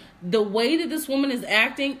me, the way that this woman is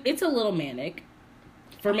acting, it's a little manic.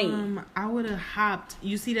 For me. I would have hopped.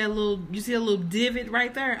 You see that little divot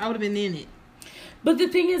right there? I would have been in it. But the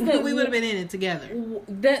thing is that we would have been in it together.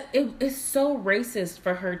 That it's so racist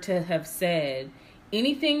for her to have said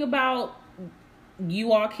anything about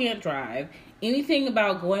you all can't drive, anything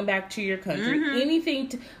about going back to your country,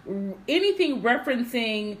 anything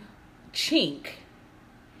referencing chink.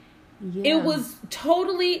 Yeah. It was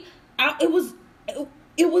totally. It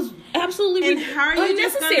was absolutely and how are you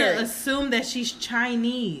just unnecessary. gonna assume that she's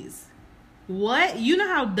Chinese? What? You know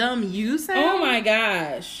how dumb you sound? Oh my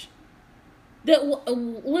gosh.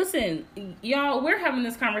 Listen, y'all, we're having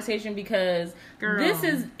this conversation because Girl.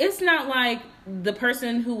 it's not like the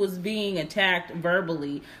person who was being attacked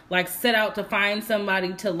verbally, like, set out to find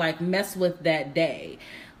somebody to, like, mess with that day.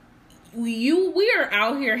 We are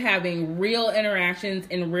out here having real interactions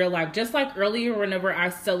in real life. Just like earlier, whenever I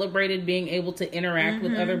celebrated being able to interact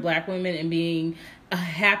with other Black women and being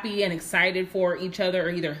happy and excited for each other, or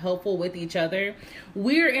either helpful with each other,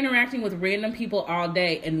 we're interacting with random people all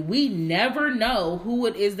day, and we never know who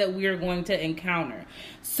it is that we are going to encounter.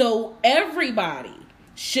 So everybody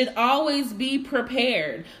should always be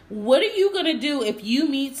prepared. What are you going to do if you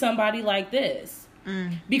meet somebody like this?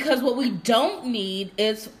 Because what we don't need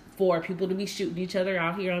is for people to be shooting each other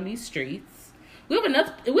out here on these streets. We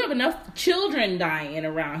have enough children dying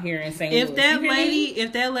around here in St. Louis.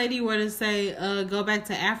 If that lady were to say, go back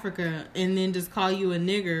to Africa, and then just call you a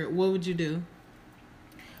nigger, what would you do?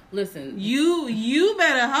 Listen. You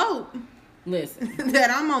better hope Listen.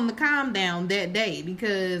 that I'm on the calm down that day,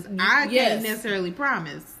 because I can't necessarily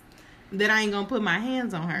promise that I ain't gonna put my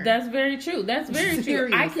hands on her. That's very true. That's very true.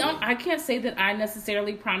 Seriously. I can't say that I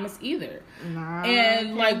necessarily promise either. Nah,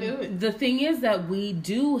 And I can't do it. the thing is that we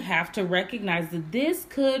do have to recognize that this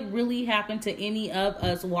could really happen to any of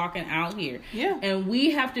us walking out here. Yeah. And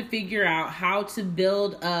we have to figure out how to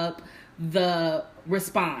build up the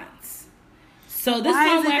response. So this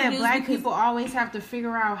Why is is it that news Black because people always have to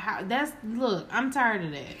figure out how? Look, I'm tired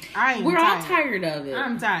of that. we're all tired of it.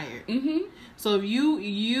 I'm tired. Mm-hmm. So if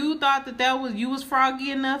you thought that you was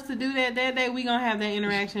froggy enough to do that day, we gonna have that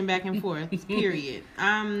interaction back and forth. Period.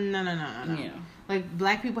 No. Yeah. Like,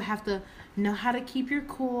 Black people have to know how to keep your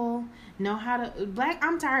cool. Know how to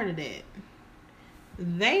I'm tired of that.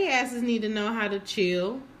 They asses need to know how to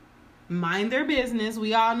chill, mind their business.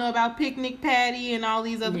 We all know about Picnic Patty and all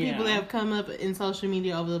these other people that have come up in social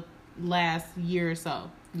media over the last year or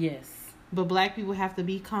so. Yes. But Black people have to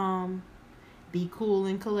be calm, be cool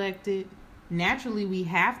and collected. Naturally, we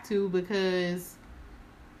have to, because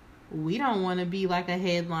we don't want to be like a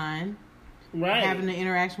headline. Right. Having an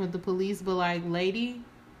interaction with the police, but like, lady,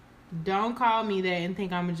 don't call me that and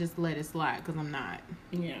think I'm going to just let it slide, because I'm not.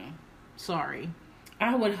 Yeah. Sorry.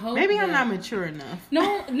 I would hope Maybe that... I'm not mature enough.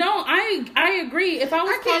 No, I agree. If I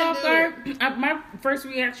was caught off can't guard, my first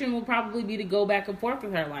reaction would probably be to go back and forth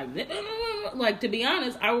with her. Like, to be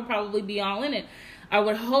honest, I would probably be all in it. I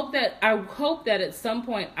hope that at some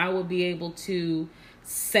point I will be able to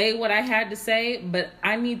say what I had to say, but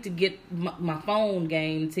I need to get my phone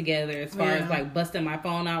game together as far as, like, busting my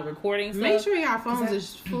phone out, recording stuff. Make sure your phones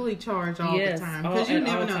is fully charged all the time, because you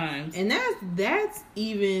never know. Times. And that's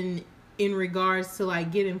even in regards to,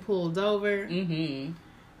 like, getting pulled over. Mm-hmm.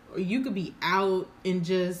 Or you could be out and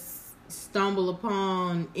just stumble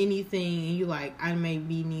upon anything, and you like, I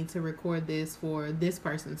maybe need to record this for this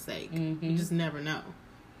person's sake. Mm-hmm. You just never know,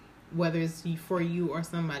 whether it's for you or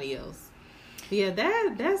somebody else. Yeah,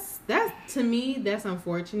 that's to me, that's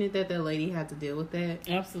unfortunate that lady had to deal with that.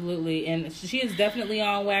 Absolutely. And she is definitely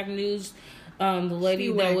on Whack News. The lady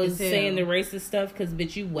She that whack was as hell. saying the racist stuff, because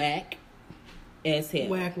bitch, you whack as hell.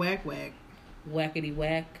 Whack. Whackity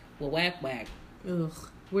whack. Well, whack. Ugh,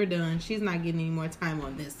 we're done. She's not getting any more time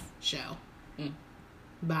on this show.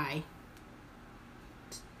 Bye.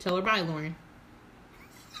 Tell her bye, Lauren.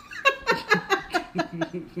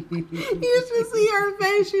 You should see her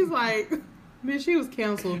face. She's like, bitch, she was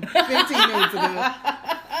canceled 15 minutes ago.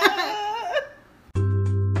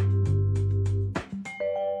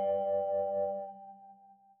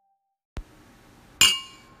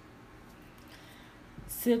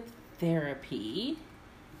 Sip Therapy.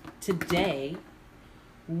 Today,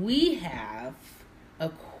 we have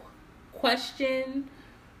a question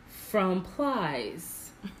from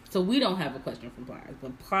Plies. So we don't have a question from Plies,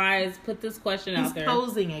 but Plies put this question He's out there.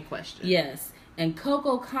 posing a question. Yes. And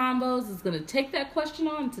Coco Combos is going to take that question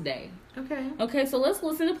on today. Okay. Okay, so let's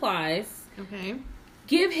listen to Plies. Okay.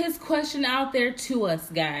 Give his question out there to us,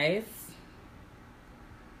 guys.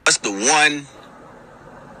 What's the one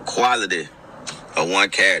quality or one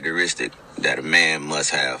characteristic that a man must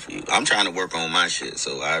have for you? I'm trying to work on my shit,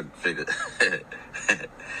 so I figured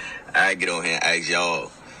I get on here and ask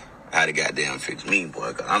y'all how to goddamn fix me, boy,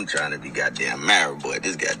 because I'm trying to be goddamn married, boy, at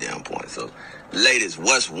this goddamn point. So, ladies,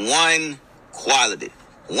 what's one quality,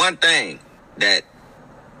 one thing that,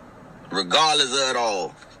 regardless of it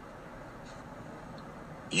all,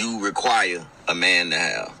 you require a man to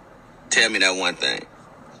have? Tell me that one thing.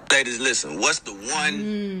 Ladies, listen, what's the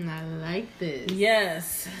one... I like this.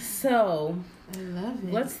 Yes. So, I love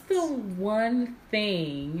it. what's the one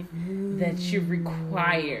thing that you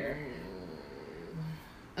require?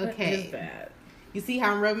 Okay. What is that? You see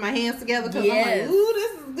how I'm rubbing my hands together? Because Yes. I'm like, ooh,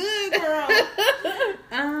 this is good,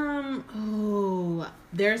 girl.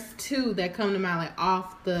 There's two that come to mind, like,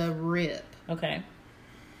 off the rip. Okay.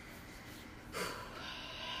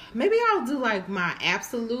 Maybe I'll do, like, my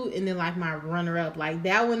absolute and then, like, my runner-up. Like,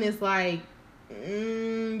 that one is, like,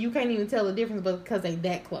 you can't even tell the difference because they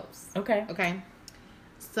that close. Okay. Okay?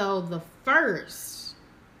 So, the first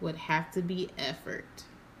would have to be effort.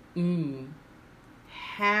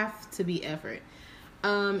 Have to be effort.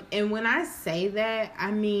 And when I say that,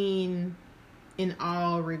 I mean in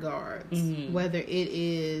all regards. Whether it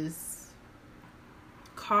is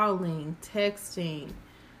calling, texting,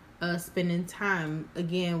 spending time.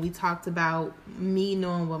 Again, we talked about me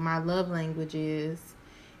knowing what my love language is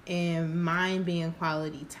and mine being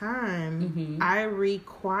quality time. I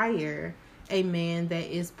require a man that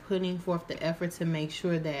is putting forth the effort to make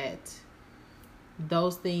sure that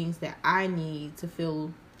those things that I need to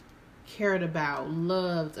feel cared about,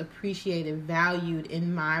 loved, appreciated, valued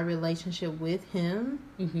in my relationship with him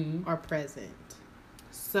are present.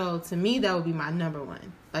 So to me, that would be my number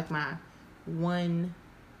one. Like my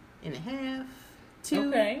 1.5,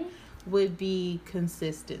 2 would be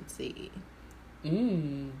consistency.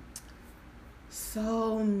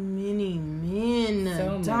 So many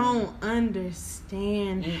men don't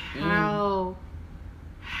understand how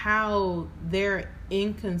their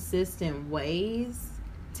inconsistent ways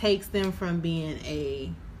takes them from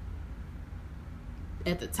being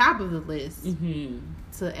at the top of the list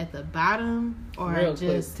to at the bottom or Real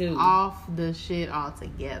just off the shit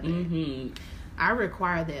altogether. I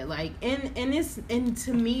require that. Like, and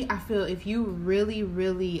to me, I feel if you really,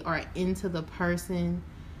 really are into the person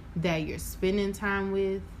that you're spending time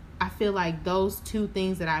with, I feel like those two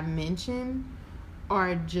things that I mentioned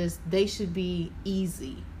are just, they should be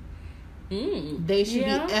easy. They should be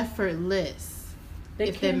effortless,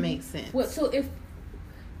 that makes sense. What? So if,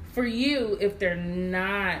 for you, if they're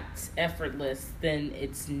not effortless, then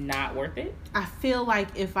it's not worth it? I feel like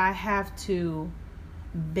if I have to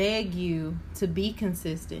beg you to be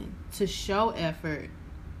consistent, to show effort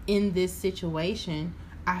in this situation,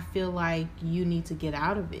 I feel like you need to get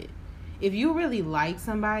out of it. If you really like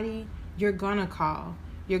somebody, you're gonna call,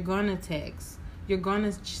 you're gonna text, you're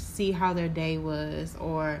gonna see how their day was,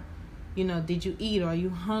 or, you know, did you eat? Or are you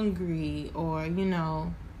hungry? Or, you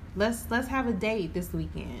know, let's have a date this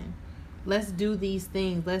weekend. Let's do these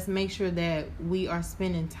things. Let's make sure that we are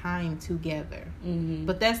spending time together.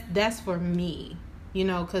 But that's for me, you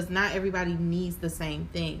know, because not everybody needs the same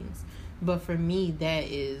things. But for me,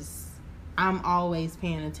 I'm always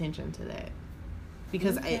paying attention to that.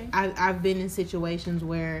 Because I've been in situations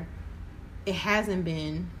where it hasn't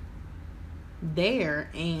been there,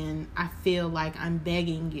 and I feel like I'm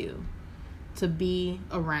begging you to be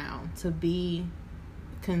around, to be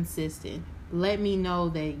consistent. Let me know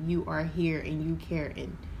that you are here and you care,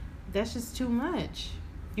 and that's just too much.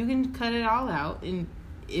 You can cut it all out, and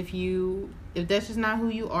if that's just not who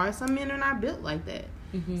you are, some men are not built like that.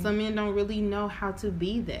 Some men don't really know how to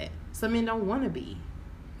be that. Some men don't want to be.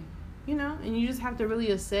 You know, and you just have to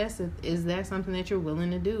really assess is that something that you're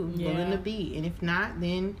willing to do, willing to be. And if not,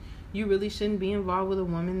 then you really shouldn't be involved with a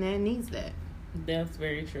woman that needs that. That's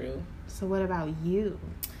very true. So what about you?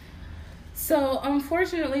 So,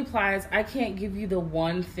 unfortunately, Plies, I can't give you the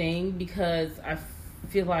one thing because I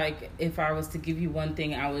feel like if I was to give you one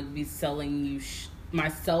thing, I would be selling you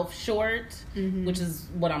myself short, which is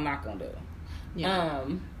what I'm not going to do. Yeah.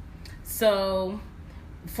 So,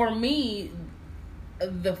 for me,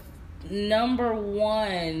 the number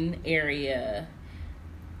one area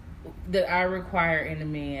that I require in a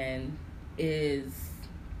man is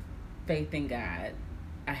faith in God.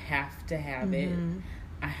 I have to have it.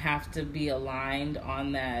 I have to be aligned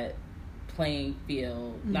on that playing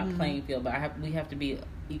field. Not playing field, but we have to be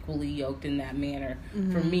equally yoked in that manner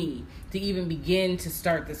for me to even begin to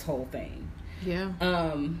start this whole thing. Yeah.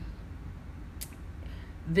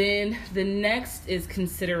 Then the next is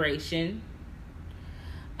consideration.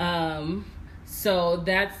 So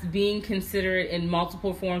that's being considerate in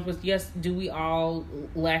multiple forms, but yes, do we all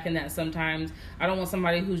lack in that sometimes? I don't want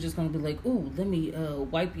somebody who's just going to be like, ooh, let me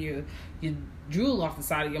wipe your drool off the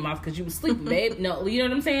side of your mouth because you was sleeping, babe. No, you know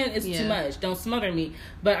what I'm saying? It's too much. Don't smother me.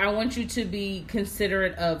 But I want you to be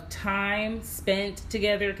considerate of time spent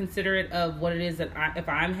together, considerate of what it is that if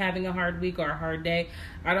I'm having a hard week or a hard day,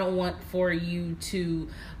 I don't want for you to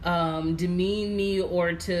demean me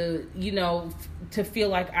or to, you know, to feel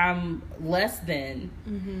like I'm less than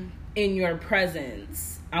in your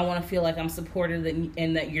presence. I want to feel like I'm supported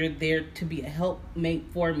and that you're there to be a helpmate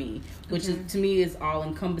for me, which is, to me, is all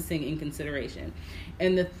encompassing in consideration.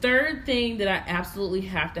 And the third thing that I absolutely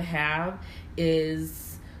have to have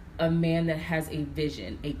is a man that has a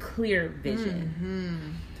vision, a clear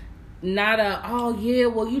vision. Not well,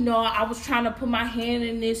 you know, I was trying to put my hand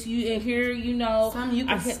in this, and here, you know. Something you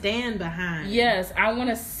can stand behind. Yes, I want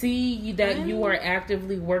to see that you are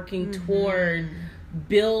actively working toward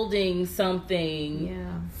building something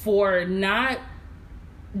for not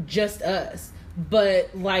just us, but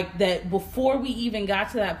like that before we even got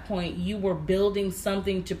to that point, you were building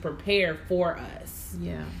something to prepare for us.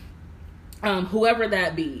 Whoever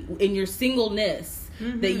that be, in your singleness,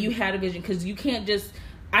 that you had a vision, because you can't just,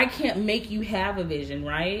 I can't make you have a vision,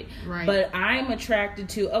 right? But I'm attracted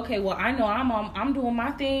to, okay, well, I know I'm doing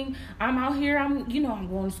my thing. I'm out here. I'm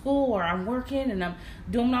going to school, or I'm working, and I'm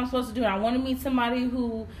doing what I'm supposed to do. And I want to meet somebody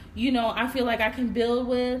who, you know, I feel like I can build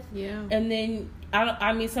with. And then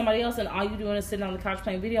I meet somebody else, and all you doing is sitting on the couch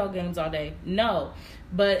playing video games all day. No.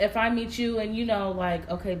 But if I meet you, and you know, like,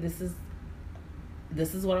 okay, this is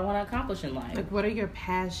what I want to accomplish in life. Like, what are your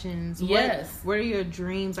passions? Yes. What are your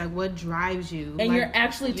dreams? Like, what drives you? And like, you're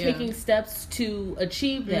actually taking steps to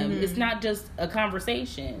achieve them. It's not just a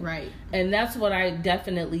conversation. And that's what I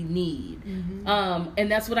definitely need.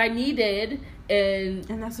 And that's what I needed. And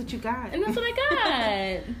that's what you got. And that's what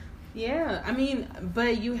I got. I mean,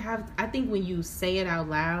 but you have, I think when you say it out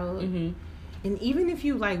loud, and even if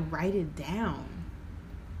you, like, write it down,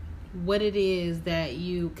 what it is that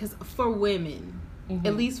you, because for women,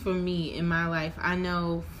 at least for me in my life, I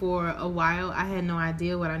know for a while I had no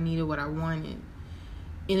idea what I needed, what I wanted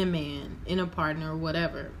in a man, in a partner,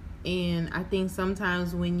 whatever. And I think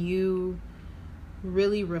sometimes when you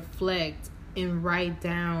really reflect and write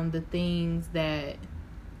down the things that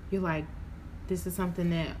you're like, this is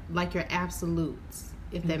something that, like, your absolutes,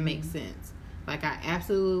 if that makes sense. Like, I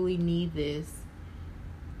absolutely need this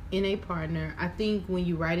in a partner. I think when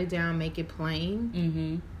you write it down, make it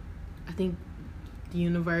plain, I think the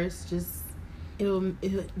universe just it'll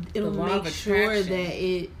make sure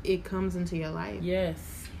that it comes into your life.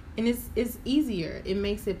 And it's easier. It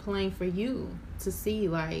makes it plain for you to see,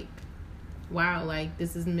 like, wow, like,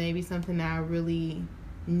 this is maybe something that I really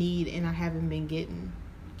need and I haven't been getting.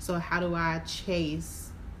 So how do I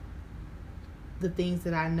chase the things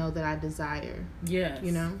that I know that I desire?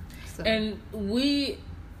 You know? So. And we,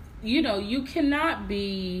 you know, you cannot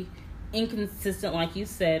be inconsistent, like you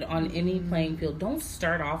said, on any playing field. Don't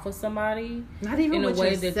start off with somebody, not even in with a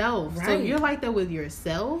way yourself. So if you're like that with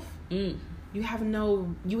yourself, you have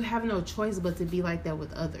no choice but to be like that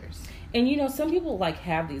with others. And you know, some people like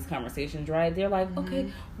have these conversations, right? They're like,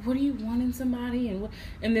 okay, what do you want in somebody,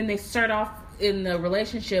 and then they start off in the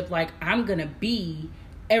relationship like, I'm gonna be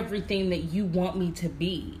everything that you want me to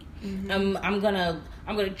be. I'm gonna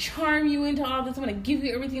charm you into all this. I'm gonna give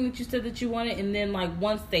you everything that you said that you wanted, and then, like,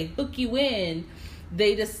 once they hook you in,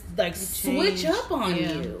 they just, like, switch up on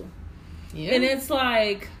you. And it's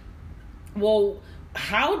like, well,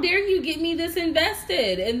 how dare you get me this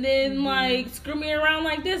invested and then like screw me around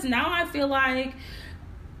like this? Now I feel like,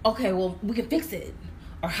 okay, well, we can fix it,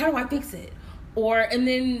 or how do I fix it? And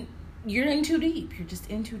then you're in too deep. You're just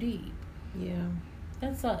in too deep.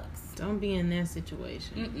 That sucks. Don't be in that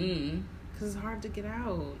situation. Because it's hard to get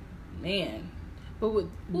out, man. But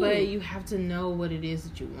you have to know what it is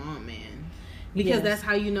that you want, man. Because that's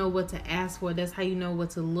how you know what to ask for. That's how you know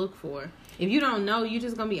what to look for. If you don't know, you're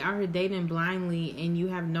just going to be out here dating blindly and you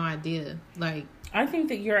have no idea. Like, I think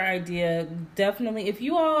that your idea, definitely, if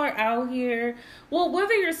you all are out here, well,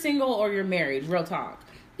 whether you're single or you're married, real talk.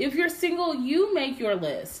 If you're single, you make your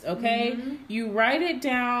list, okay? You write it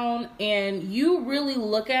down and you really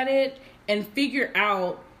look at it and figure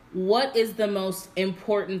out what is the most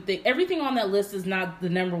important thing. Everything on that list is not the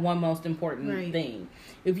number one most important thing.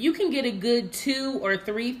 If you can get a good 2 or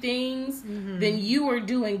 3 things, then you are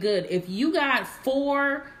doing good. If you got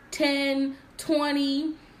 4, 10,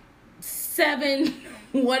 20, 7,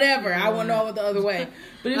 whatever, I won't know the other way.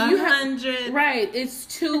 But if 100, it's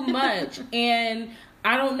too much. And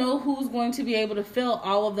I don't know who's going to be able to fill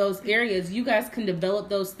all of those areas. You guys can develop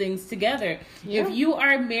those things together. If you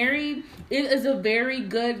are married, it is a very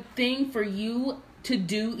good thing for you to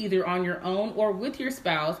do either on your own or with your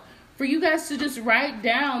spouse, for you guys to just write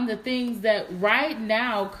down the things that right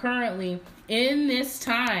now, currently, in this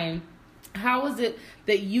time, how is it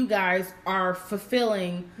that you guys are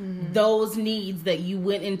fulfilling those needs that you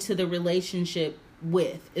went into the relationship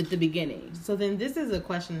with at the beginning? So then this is a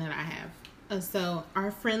question that I have. So our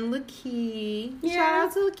friend Lakiki, Yeah. shout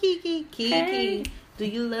out to Lakiki. Kiki, Hey. do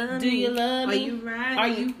you love Do me? you love Are me? you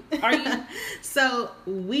riding? Are you? So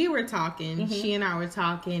we were talking, she and I were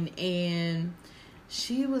talking, and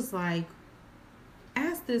she was like,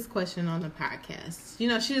 ask this question on the podcast. You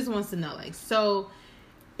know, she just wants to know, like, so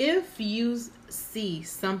if you see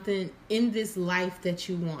something in this life that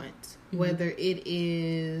you want, whether it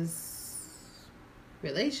is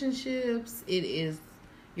relationships, it is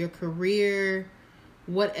your career,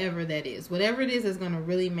 whatever that is, whatever it is that's going to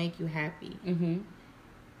really make you happy,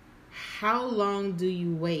 how long do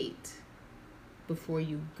you wait before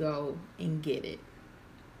you go and get it?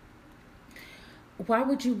 Why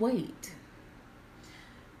would you wait?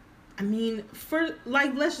 I mean, for,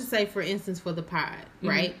 like, let's just say, for instance, for the pod,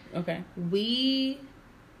 right? Okay.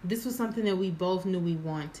 This was something that we both knew we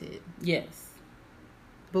wanted, Yes.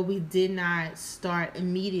 but we did not start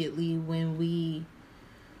immediately when we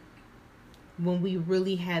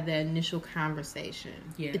really had that initial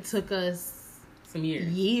conversation. Yes. It took us Some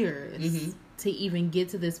years. years to even get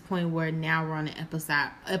to this point where now we're on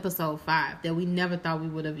episode 5 that we never thought we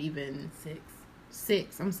would have even...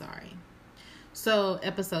 Six, I'm sorry. So,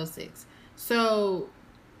 episode 6. So,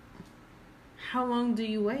 how long do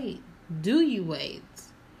you wait? Do you wait?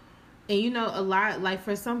 And you know, a lot, like,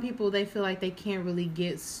 for some people, they feel like they can't really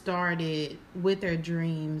get started with their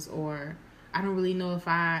dreams, or I don't really know if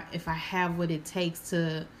I have what it takes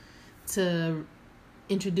to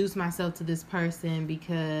introduce myself to this person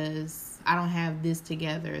because I don't have this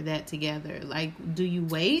together, that together. Like, do you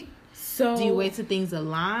wait? So Do you wait till things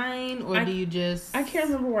align, or do you just... I can't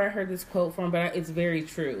remember where I heard this quote from, but it's very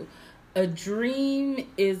true. A dream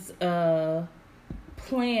is a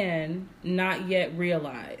plan not yet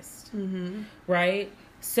realized. Right?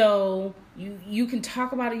 So you can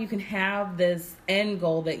talk about it, you can have this end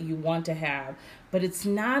goal that you want to have, but it's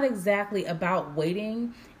not exactly about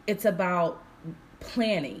waiting. It's about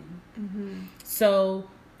planning. So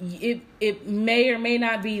it may or may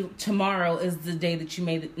not be tomorrow is the day that you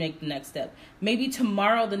make the next step. Maybe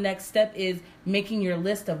tomorrow the next step is making your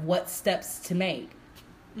list of what steps to make,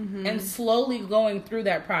 and slowly going through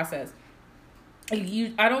that process.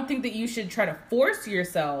 I don't think that you should try to force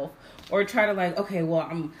yourself or try to, like, okay,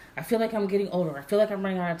 well, I feel like I'm getting older. I feel like I'm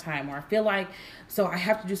running out of time, or I feel like, so I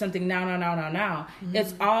have to do something now.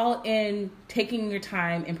 It's all in taking your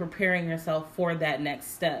time and preparing yourself for that next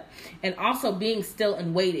step. And also being still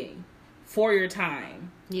and waiting for your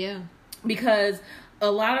time. Yeah. Because a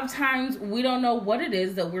lot of times we don't know what it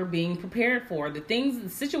is that we're being prepared for. The things, the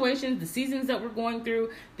situations, the seasons that we're going through,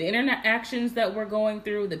 the interactions that we're going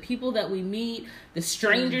through, the people that we meet, the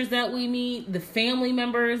strangers that we meet, the family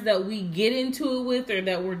members that we get into it with, or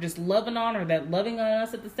that we're just loving on, or that loving on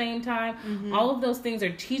us at the same time. All of those things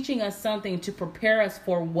are teaching us something to prepare us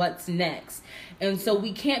for what's next. And so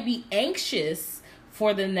we can't be anxious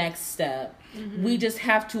for the next step. We just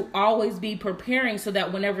have to always be preparing so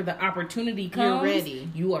that whenever the opportunity comes, You're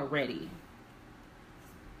ready. You are ready.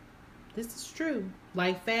 This is true.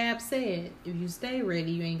 Like Fab said, if you stay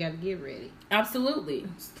ready, you ain't got to get ready. Absolutely.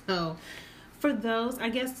 So, for those, I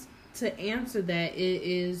guess, to answer that, it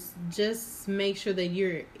is just make sure that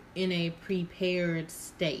you're in a prepared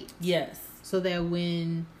state. Yes. So that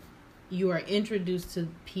when you are introduced to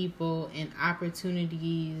people and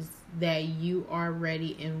opportunities, that you are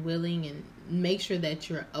ready and willing, and make sure that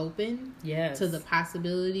you're open to the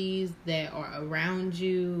possibilities that are around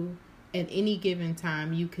you. At any given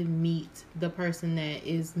time, you can meet the person that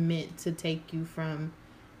is meant to take you from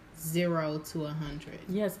 0 to 100.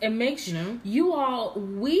 Yes, and make sure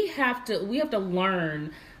we have to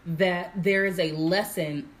learn that there is a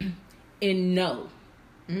lesson in no.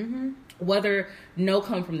 Whether no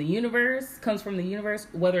comes from the universe,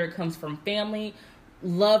 whether it comes from family,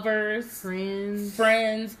 lovers,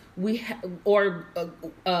 friends, or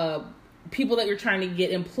people that you're trying to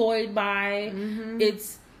get employed by.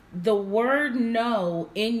 It's the word no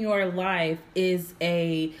in your life is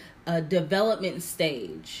a development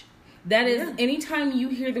stage. That is, anytime you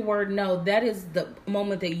hear the word no, that is the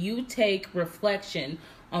moment that you take reflection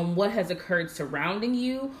on what has occurred surrounding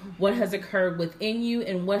you, what has occurred within you,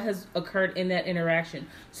 and what has occurred in that interaction,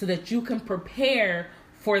 so that you can prepare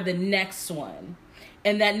for the next one.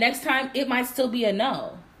 And that next time, it might still be a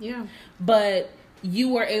no. Yeah. But you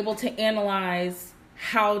were able to analyze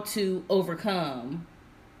how to overcome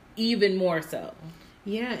even more so.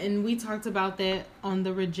 Yeah, and we talked about that on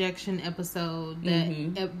the rejection episode,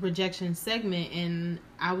 that rejection segment, and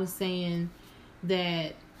I was saying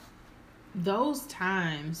that those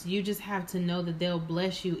times you just have to know that they'll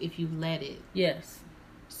bless you if you let it. Yes.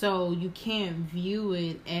 So you can't view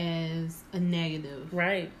it as a negative.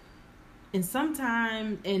 Right. And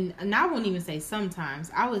sometimes, and I won't even say sometimes,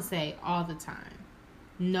 I would say all the time,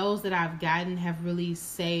 no's that I've gotten have really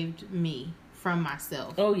saved me from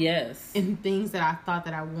myself. Oh, yes. And things that I thought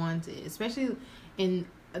that I wanted. Especially in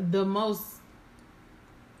the most,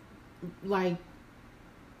 like,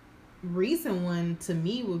 recent one to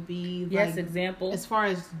me would be, yes, like, example. as far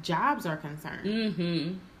as jobs are concerned. Mm-hmm.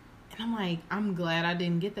 And I'm like, I'm glad I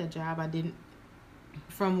didn't get that job. I didn't,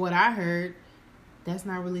 from what I heard, that's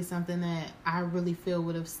not really something that I really feel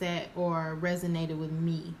would have sat or resonated with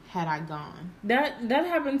me had I gone. That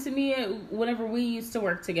happened to me whenever we used to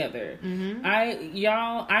work together. Mm-hmm.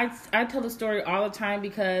 I tell the story all the time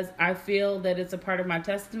because I feel that it's a part of my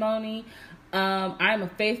testimony. I'm a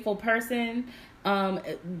faithful person,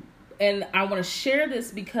 and I want to share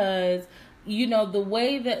this because, you know, the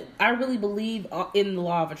way that I really believe in the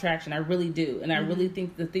law of attraction, I really do. And I really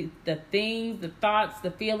think the things, the thoughts, the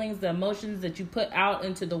feelings, the emotions that you put out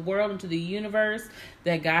into the world, into the universe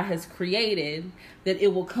that God has created, that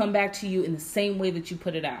it will come back to you in the same way that you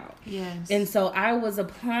put it out. Yes. And so I was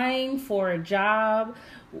applying for a job,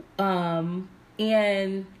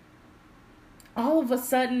 and all of a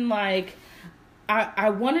sudden, like, I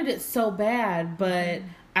wanted it so bad, but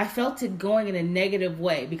I felt it going in a negative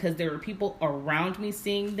way because there were people around me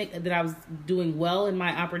seeing that I was doing well in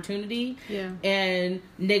my opportunity. Yeah. And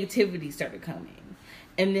negativity started coming.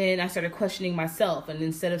 And then I started questioning myself. And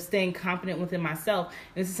instead of staying confident within myself,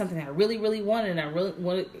 and this is something that I really, really wanted, and I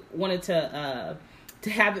really wanted to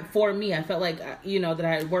have it for me. I felt like, you know, that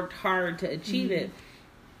I had worked hard to achieve it.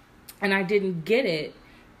 And I didn't get it.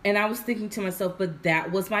 And I was thinking to myself, but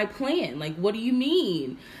that was my plan. Like, what do you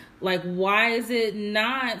mean? Like, why is it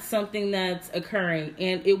not something that's occurring?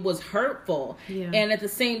 And it was hurtful. Yeah. And at the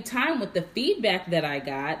same time, with the feedback that I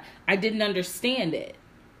got, I didn't understand it.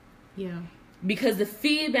 Yeah. Because the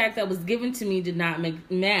feedback that was given to me did not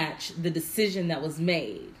match the decision that was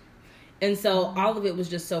made. And so all of it was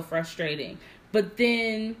just so frustrating. But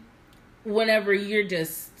then whenever you're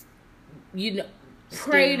just, you know,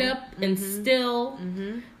 prayed up and still...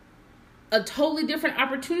 a totally different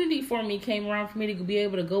opportunity for me came around for me to be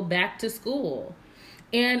able to go back to school.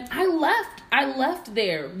 And I left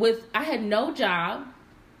there I had no job.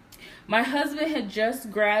 My husband had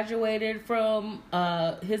just graduated from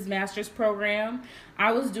his master's program.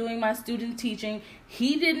 I was doing my student teaching.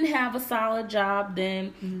 He didn't have a solid job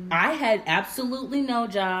then. I had absolutely no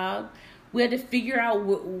job. We had to figure out,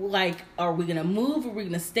 like, are we going to move? Are we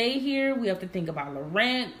going to stay here? We have to think about the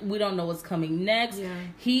rent. We don't know what's coming next. Yeah.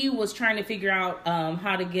 He was trying to figure out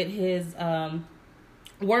how to get his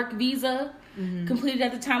work visa completed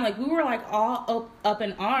at the time. Like, we were, like, all up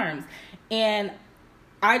in arms. And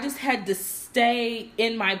I just had to stay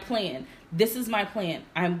in my plan. This is my plan.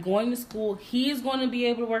 I'm going to school. He is going to be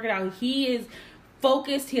able to work it out. He is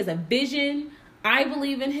focused. He has a vision. I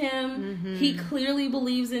believe in him. He clearly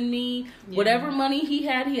believes in me. Yeah. Whatever money he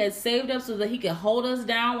had saved up so that he could hold us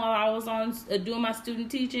down while I was on doing my student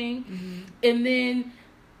teaching. And then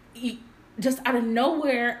just out of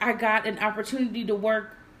nowhere, I got an opportunity to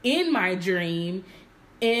work in my dream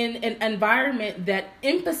in an environment that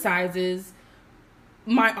emphasizes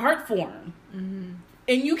my art form. And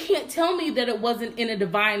you can't tell me that it wasn't in a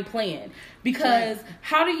divine plan, because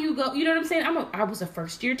how do you go, you know what I'm saying? I was a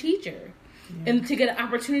first year teacher. Yeah. And to get an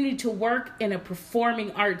opportunity to work in a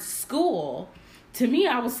performing arts school, to me,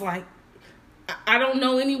 I was like, I don't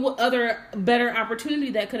know any other better opportunity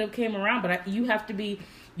that could have came around. But you have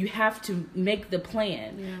to make the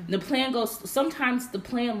plan. Yeah. The plan goes, sometimes the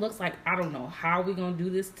plan looks like, I don't know how we're going to do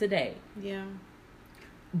this today. Yeah.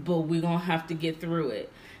 But we're going to have to get through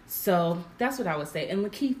it. So that's what I would say. And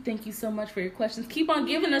Lakeith, thank you so much for your questions. Keep on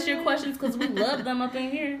giving us your questions because we love them up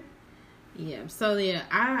in here. Yeah, so yeah,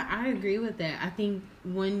 I agree with that. I think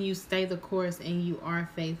when you stay the course and you are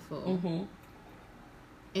faithful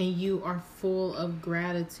and you are full of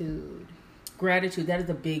gratitude. Gratitude, that is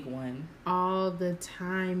a big one. All the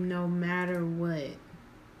time, no matter what.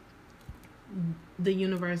 The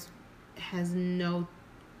universe has no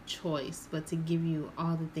choice but to give you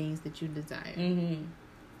all the things that you desire.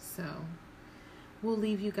 So, we'll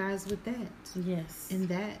leave you guys with that. Yes. And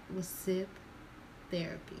that was Sip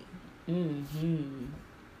Therapy.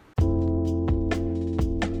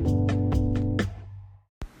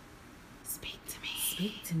 Speak to me.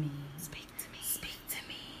 Speak to me. Speak to me. Speak to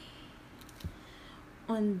me.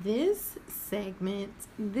 on this segment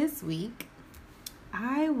this week,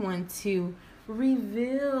 I want to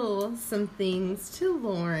reveal some things to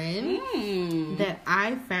Lauren that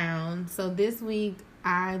I found. So this week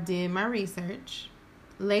I did my research.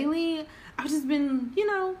 Lately, I've just been,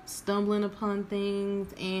 stumbling upon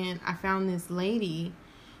things, and I found this lady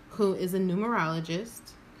who is a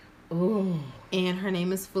numerologist. Ooh. And her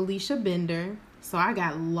name is Felicia Bender. So I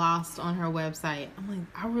got lost on her website. I'm like,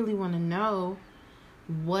 I really want to know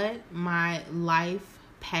what my life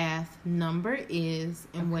path number is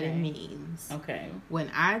and what it means. Okay.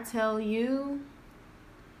 When I tell you,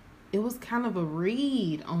 it was kind of a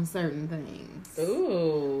read on certain things.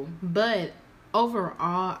 Ooh. But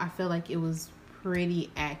overall, I feel like it was pretty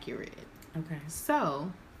accurate. Okay.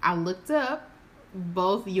 So I looked up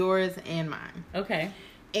both yours and mine. Okay.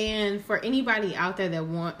 And for anybody out there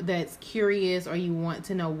that's curious, or you want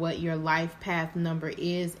to know what your life path number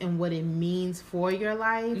is and what it means for your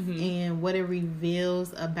life and what it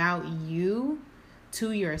reveals about you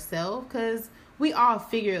to yourself, because we all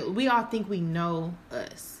think we know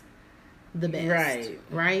us the best,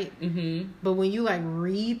 right? But when you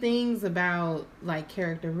read things about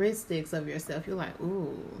characteristics of yourself, you're like,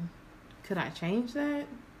 ooh, could I change that?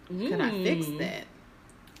 Could I fix that?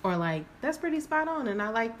 Or that's pretty spot on and I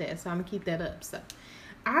like that, so I'm gonna keep that up.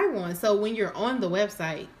 So when you're on the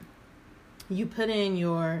website, you put in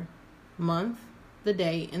your month, the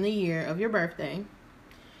day, and the year of your birthday,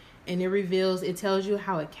 and it tells you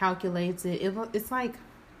how it calculates it. It's like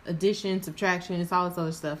addition, subtraction, it's all this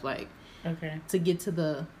other stuff to get to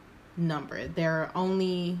the number. There are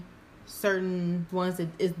only certain ones that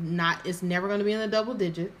it's never going to be in the double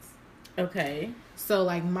digits. Okay. So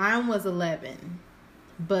mine was 11.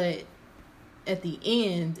 But at the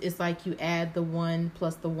end, it's you add the 1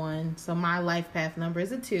 plus the 1. So my life path number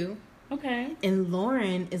is a 2. Okay. And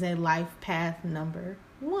Lauren is a life path number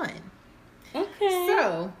 1. Okay.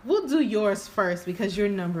 So we'll do yours first because you're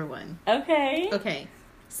number 1. Okay. Okay.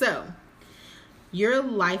 So your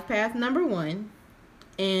life path number 1,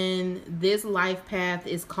 and this life path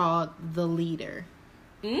is called the leader.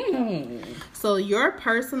 So your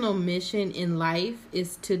personal mission in life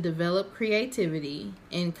is to develop creativity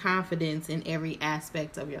and confidence in every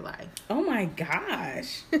aspect of your life. Oh my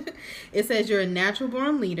gosh. It says you're a natural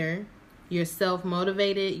born leader, you're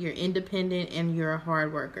self-motivated, you're independent, and you're a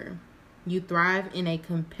hard worker. You thrive in a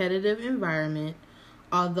competitive environment,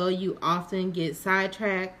 although you often get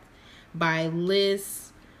sidetracked by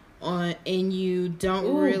lists and you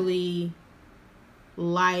don't really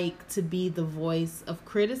like to be the voice of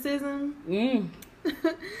criticism.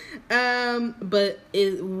 But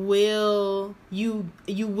you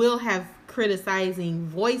will have criticizing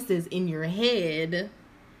voices in your head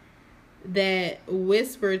that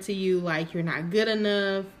whisper to you you're not good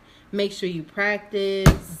enough. Make sure you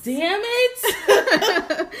practice. Damn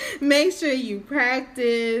it. Make sure you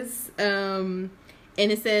practice. And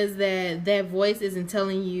it says that voice isn't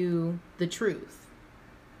telling you the truth.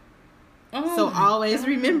 Oh, so always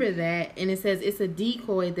remember that. And it says it's a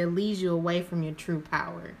decoy that leads you away from your true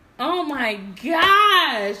power. Oh my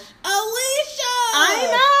gosh, Alicia!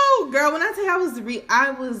 I know, girl. When I tell you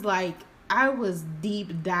I was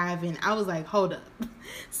deep diving. I was like, hold up.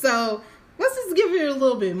 So let's just give it a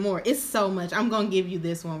little bit more. It's so much. I'm gonna give you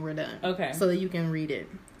this when we're done. Okay. So that you can read it.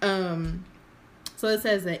 So it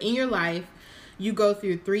says that in your life, you go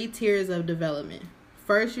through 3 tiers of development.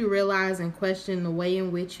 First, you realize and question the way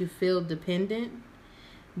in which you feel dependent.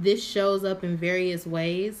 This shows up in various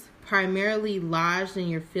ways, primarily lodged in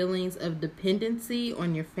your feelings of dependency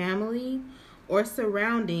on your family or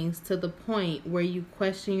surroundings, to the point where you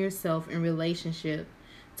question yourself in relationship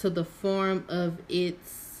to the form of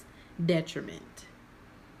its detriment.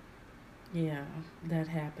 Yeah, that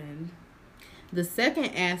happened. The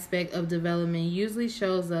second aspect of development usually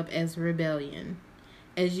shows up as rebellion,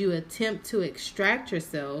 as you attempt to extract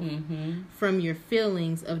yourself from your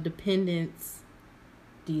feelings of dependence.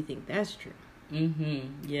 Do you think that's true?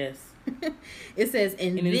 Yes. It says,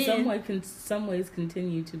 and then, in some ways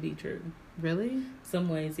continue to be true. Really? Some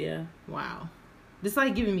ways, yeah. Wow. This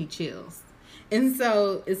is giving me chills. And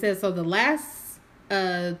so it says, so the last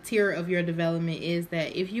tier of your development is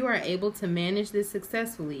that if you are able to manage this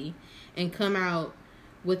successfully and come out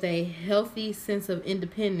with a healthy sense of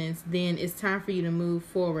independence, then it's time for you to move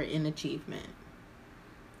forward in achievement.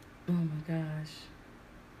 Oh my gosh.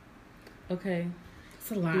 Okay.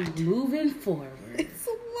 It's a lot. Moving forward. It's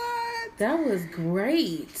a lot. That was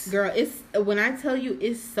great. Girl, when I tell you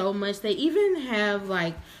it's so much, they even have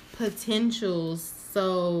potentials.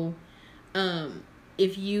 So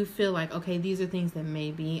if you feel okay, these are things that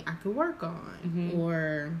maybe I could work on,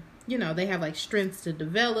 or they have like strengths to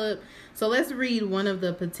develop. So let's read one of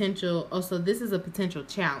the potential. Oh, so this is a potential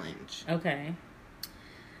challenge. Okay.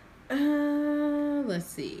 Let's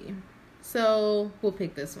see. So we'll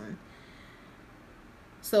pick this one.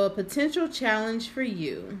 So a potential challenge for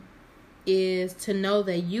you is to know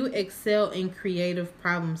that you excel in creative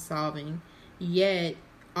problem solving, yet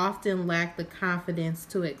often lack the confidence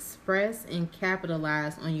to express and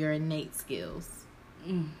capitalize on your innate skills.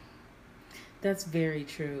 That's very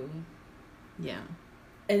true. Yeah.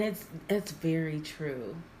 And it's very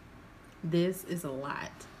true. This is a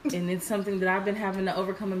lot. And it's something that I've been having to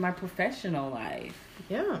overcome in my professional life.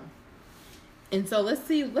 Yeah. And so let's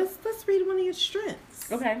read one of your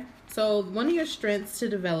strengths. Okay. So one of your strengths to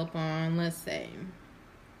develop on, let's say,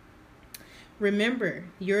 remember,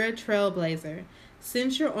 you're a trailblazer.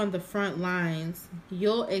 Since you're on the front lines,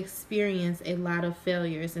 you'll experience a lot of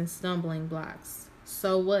failures and stumbling blocks.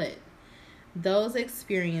 So what? Those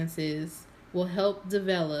experiences will help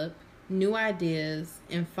develop new ideas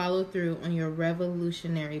and follow through on your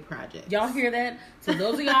revolutionary project. Y'all hear that? So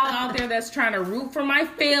those of y'all out there that's trying to root for my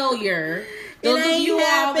failure, those of you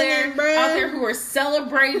out there who are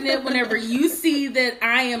celebrating it whenever you see that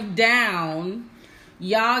I am down,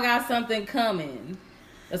 y'all got something coming.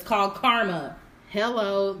 It's called karma.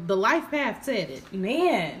 Hello, the life path said it.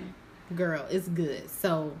 Man. Girl, it's good.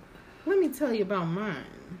 So let me tell you about mine.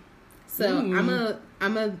 So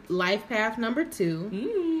I'm a life path number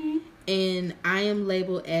 2. And I am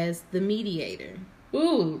labeled as the mediator.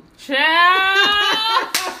 Ooh, child.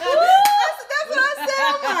 That's what I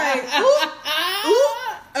sound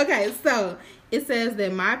like. Ooh. Okay, so it says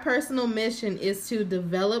that my personal mission is to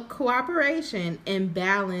develop cooperation and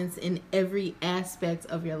balance in every aspect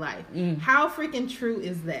of your life. How freaking true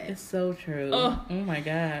is that? It's so true. Oh my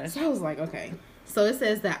gosh. So I was like, okay. So it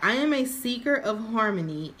says that I am a seeker of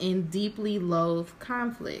harmony and deeply loathe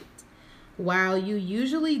conflict. While you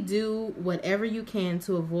usually do whatever you can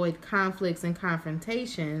to avoid conflicts and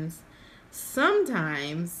confrontations,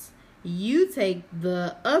 sometimes you take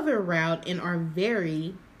the other route and are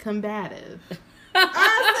very combative.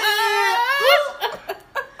 I said,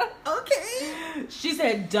 okay. She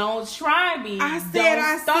said, don't try me. I said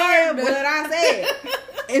what I said.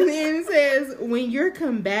 And then it says, when you're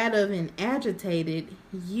combative and agitated,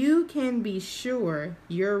 you can be sure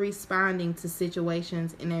you're responding to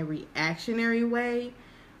situations in a reactionary way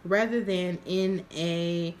rather than in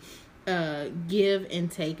a give and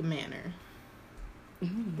take manner.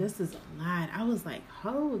 This is a lot. I was like,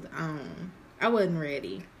 hold on. I wasn't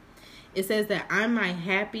ready. It says that I'm my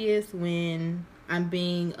happiest when I'm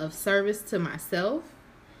being of service to myself,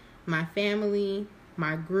 my family,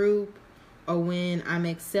 my group, or when I'm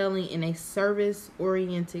excelling in a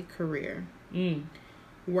service-oriented career.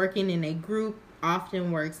 Working in a group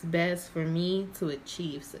often works best for me to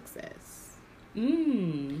achieve success.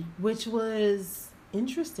 Which was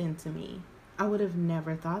interesting to me. I would have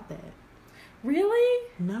never thought that. Really?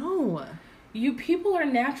 No. You people are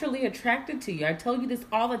naturally attracted to you. I tell you this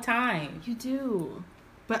all the time. You do.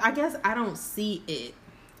 But I guess I don't see it.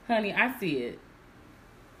 Honey, I see it.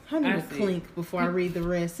 I need to clink before I read the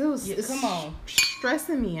rest. It's come on.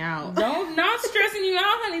 Stressing me out. Not stressing you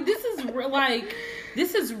out, honey. This is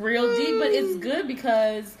this is real deep, but it's good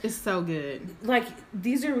because it's so good. Like,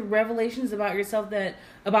 these are revelations about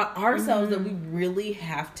about ourselves that we really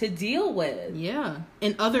have to deal with. Yeah.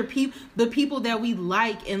 And other people, the people that we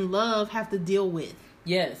like and love have to deal with.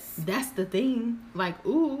 Yes. That's the thing. Like,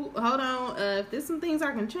 ooh, hold on. If there's some things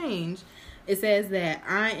I can change. It says that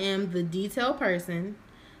I am the detail person,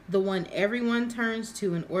 the one everyone turns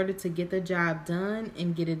to in order to get the job done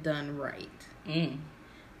and get it done right.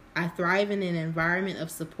 I thrive in an environment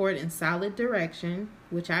of support and solid direction,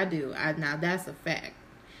 which I do. Now, that's a fact.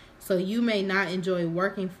 So you may not enjoy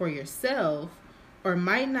working for yourself or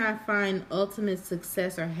might not find ultimate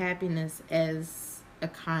success or happiness as a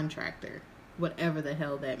contractor, whatever the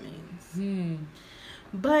hell that means.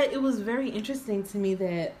 But it was very interesting to me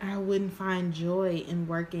that I wouldn't find joy in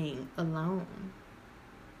working alone.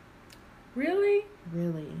 Really?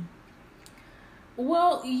 Really.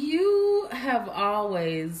 Well, you have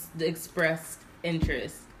always expressed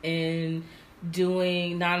interest in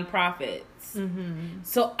doing nonprofits.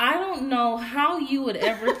 So I don't know how you would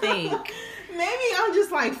ever think. Maybe I'm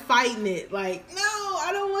just like fighting it. Like, no, I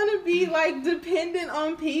don't want to be like dependent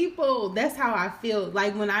on people. That's how I feel.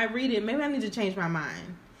 Like when I read it, maybe I need to change my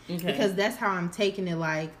mind. Okay. Because that's how I'm taking it.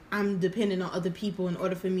 Like I'm dependent on other people in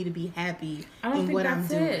order for me to be happy in what I'm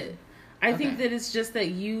doing. I think that it's just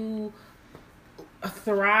that you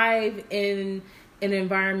thrive in an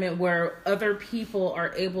environment where other people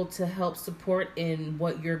are able to help support in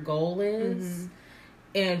what your goal is.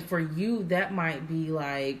 And for you, that might be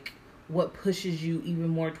like what pushes you even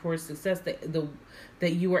more towards success,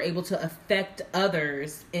 that you are able to affect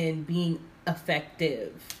others in being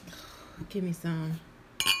effective. Give me some.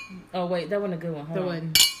 Oh, wait, that wasn't a good one. Hold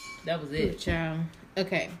on. That was it. Child.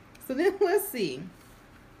 Okay, so then let's see.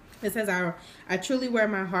 It says, I truly wear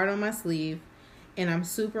my heart on my sleeve, and I'm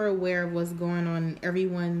super aware of what's going on in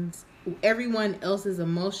everyone else's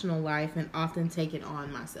emotional life, and often take it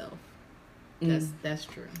on myself. That's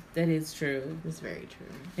true. That is true. It's very true.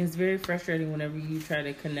 It's very frustrating whenever you try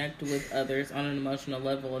to connect with others on an emotional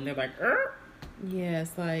level, and they're like, Yeah,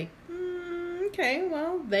 it's like, okay,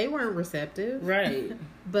 well, they weren't receptive. Right.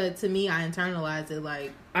 But to me, I internalize it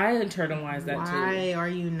like, I internalize that too. why are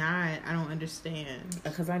you not? I don't understand.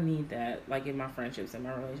 Because I need that, like in my friendships and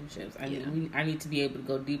my relationships. I need to be able to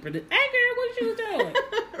go deeper than, hey girl, what you doing?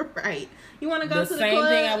 Right. You want to go to the same club?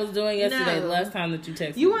 thing I was doing yesterday, No. the last time that you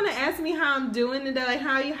texted me. You want to ask me how I'm doing today? Like,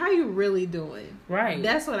 how you really doing? Right.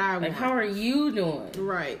 That's what I want. Like, how are you doing?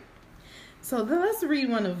 Right. So then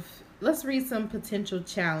let's read some potential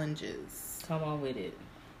challenges. Come on with it.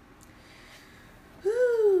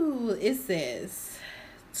 Ooh, it says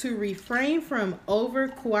to refrain from over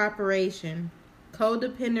cooperation,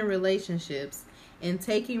 codependent relationships, and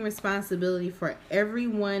taking responsibility for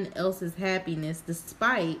everyone else's happiness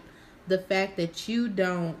despite the fact that you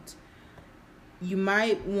don't. You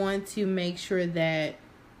might want to make sure that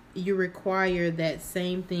you require that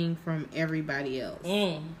same thing from everybody else.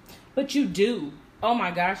 But you do. Oh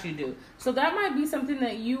my gosh, you do. So that might be something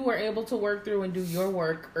that you were able to work through and do your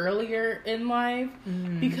work earlier in life.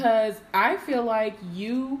 Because I feel like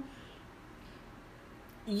you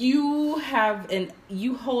hold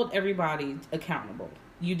everybody accountable.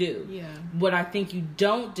 You do. Yeah. What I think you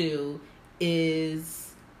don't do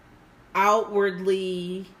is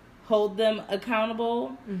outwardly hold them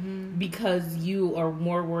accountable because you are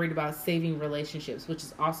more worried about saving relationships, which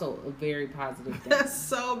is also a very positive thing. That's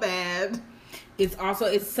so bad. It's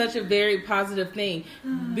such a very positive thing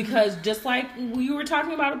because just like we were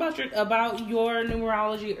talking about your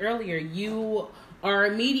numerology earlier, you are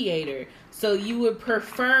a mediator. So you would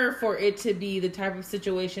prefer for it to be the type of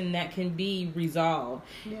situation that can be resolved.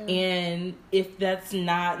 Yeah. And if that's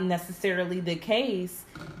not necessarily the case,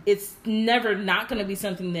 it's never not going to be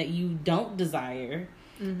something that you don't desire,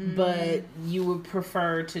 but you would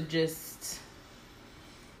prefer to just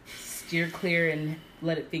steer clear and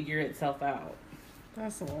let it figure itself out.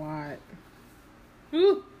 That's a lot.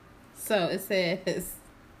 Whew. So it says,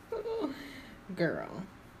 girl,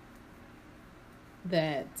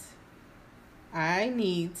 that I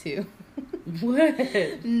need to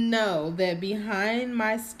know that behind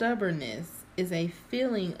my stubbornness is a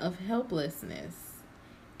feeling of helplessness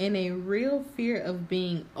and a real fear of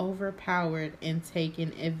being overpowered and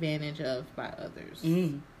taken advantage of by others.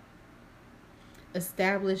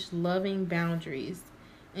 Establish loving boundaries,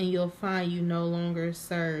 and you'll find you no longer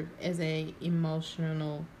serve as a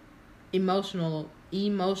emotional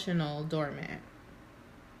doormat.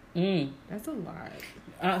 That's a lot.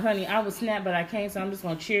 Honey, I would snap, but I can't, so I'm just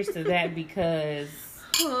going to cheers to that because,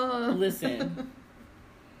 listen.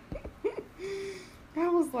 I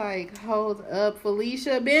was like, hold up,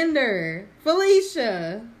 Felicia Bender.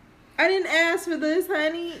 Felicia, I didn't ask for this,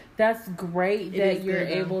 honey. That's great that you're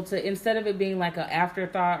able to, instead of it being like an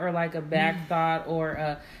afterthought or like a back thought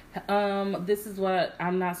or this is what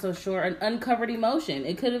I'm not so sure, an uncovered emotion.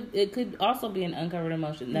 It could also be an uncovered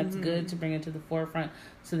emotion. That's good to bring it to the forefront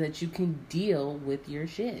so that you can deal with your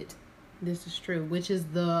shit. This is true, which is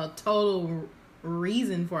the total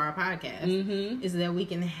reason for our podcast, is that we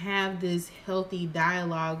can have this healthy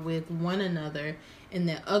dialogue with one another, and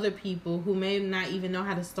that other people who may not even know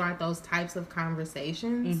how to start those types of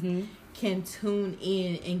conversations can tune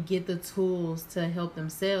in and get the tools to help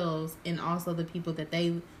themselves and also the people that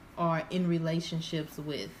they are in relationships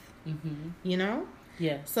with. You know?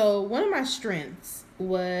 Yeah. So one of my strengths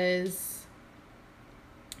was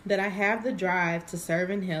that I have the drive to serve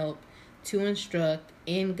and help, to instruct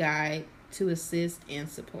and guide, to assist and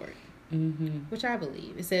support. Which I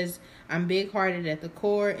believe. It says, I'm big-hearted at the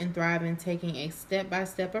core and thrive in taking a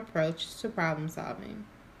step-by-step approach to problem solving.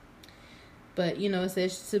 But, it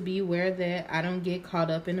says to be aware that I don't get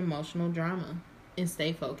caught up in emotional drama and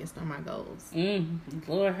stay focused on my goals.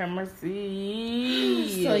 Lord have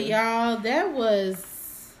mercy. So, y'all, that was...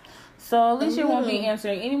 So, Alicia won't be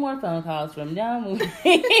answering any more phone calls from now on.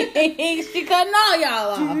 She cutting all y'all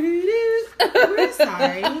off. We're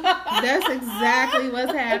sorry. That's exactly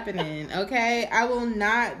what's happening, okay? I will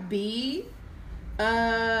not be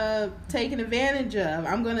taken advantage of.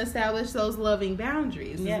 I'm going to establish those loving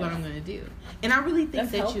boundaries. Is what I'm going to do. And I really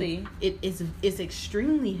think that's healthy. It's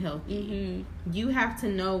extremely healthy. You have to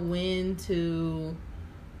know when to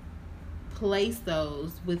place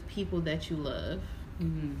those with people that you love,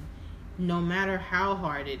 no matter how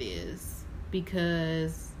hard it is,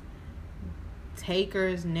 because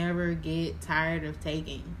takers never get tired of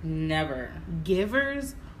taking. Never.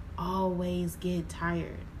 Givers always get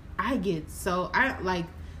tired.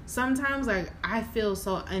 Sometimes I feel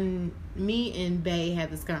so, and me and Bae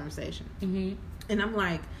had this conversation, and I'm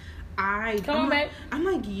like, I'm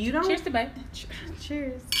like, you don't. Cheers to Bae.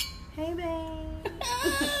 Cheers. Hey, Bae.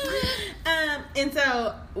 And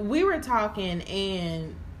so we were talking,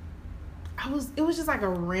 and it was just like a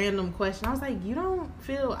random question. I was like, you don't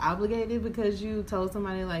feel obligated because you told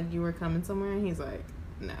somebody like you were coming somewhere? And he's like,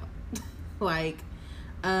 no. Like,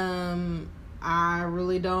 I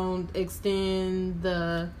really don't extend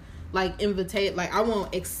the invitate, like I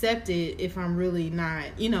won't accept it if I'm really not,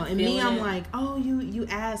 and feeling me, I'm like, oh, you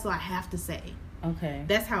asked, so I have to say. Okay.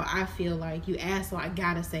 That's how I feel. Like, you asked, so I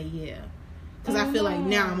gotta say yeah. Because I feel like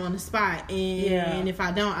now I'm on the spot, and if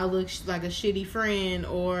I don't, I look like a shitty friend,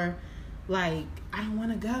 or like, I don't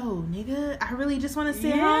want to go, nigga. I really just want to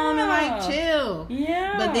sit home and like chill.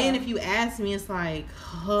 Yeah. But then if you ask me, it's like,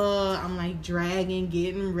 I'm like dragging,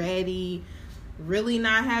 getting ready, really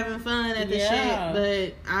not having fun at the shit.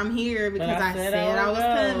 But I'm here because I said I was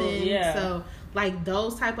coming. Yeah. So like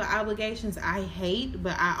those type of obligations I hate,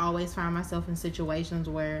 but I always find myself in situations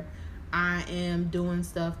where I am doing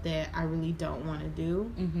stuff that I really don't want to do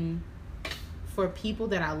for people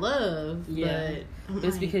that I love. Yeah. But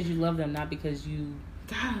it's because you love them, not because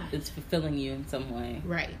it's fulfilling you in some way.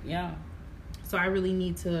 Right. Yeah. So I really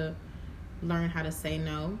need to learn how to say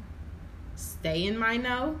no, stay in my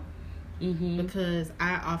no, because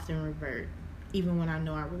I often revert, even when I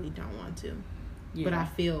know I really don't want to. Yeah. But I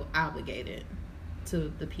feel obligated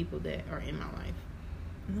to the people that are in my life.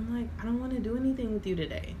 And I'm like, I don't want to do anything with you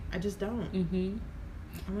today. I just don't.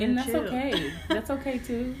 And that's okay. That's okay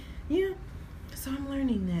too. Yeah. So I'm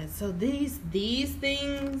learning that. So these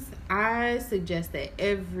things, I suggest that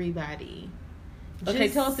everybody. Okay,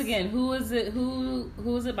 tell us again. Who is it? Who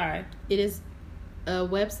is it by? It is a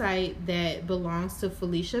website that belongs to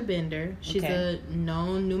Felicia Bender. She's a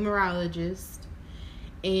known numerologist.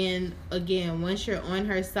 And again, once you're on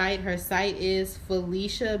her site is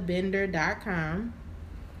FeliciaBender.com.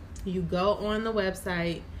 You go on the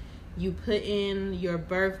website, you put in your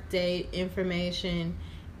birth date information,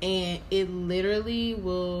 and it literally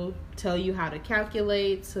will tell you how to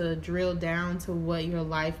calculate, to drill down to what your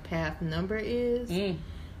life path number is. Me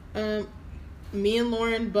and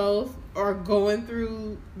Lauren both are going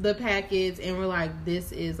through the packets, and we're like,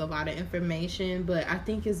 this is a lot of information, but I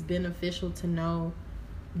think it's beneficial to know.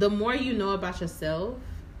 The more you know about yourself,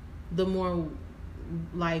 the more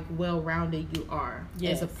like well-rounded you are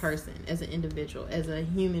as a person, as an individual, as a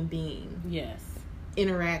human being. Yes.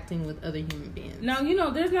 Interacting with other human beings. Now,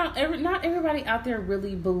 there's not everybody out there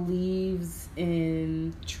really believes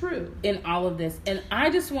in all of this, and I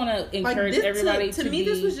just want to encourage everybody to me.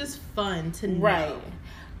 This was just fun to know. Right.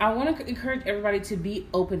 I want to encourage everybody to be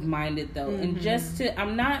open-minded, though, and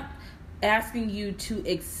I'm not asking you to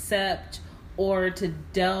accept or to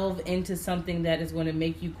delve into something that is going to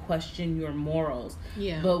make you question your morals.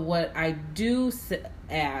 Yeah. But what I do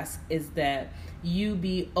ask is that you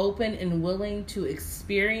be open and willing to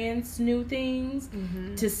experience new things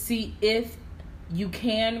to see if you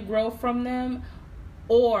can grow from them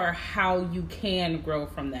or how you can grow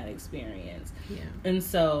from that experience. Yeah. And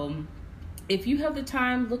so if you have the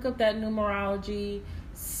time, look up that numerology,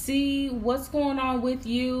 see what's going on with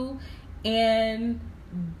you, and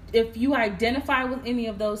if you identify with any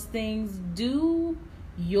of those things, do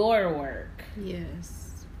your work.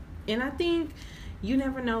 Yes. And I think you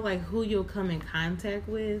never know like who you'll come in contact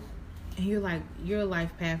with, and you're like, your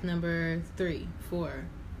life path number 3, 4,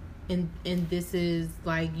 and this is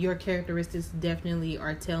like your characteristics definitely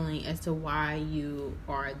are telling as to why you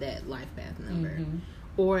are that life path number.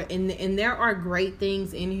 And there are great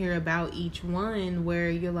things in here about each one where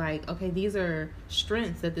you're like, okay, these are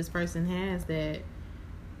strengths that this person has that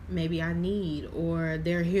maybe I need, or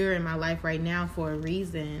they're here in my life right now for a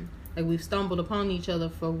reason. Like, we've stumbled upon each other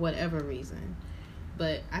for whatever reason.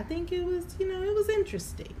 But I think it was, it was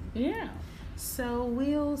interesting. Yeah. So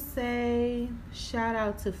we'll say shout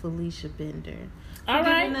out to Felicia Bender. All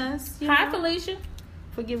right. Hi, Felicia.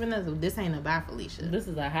 For giving us, this ain't a bye, Felicia. This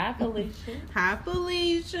is a hi, Felicia. Hi,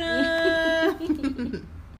 Felicia.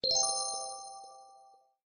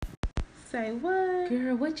 Say what?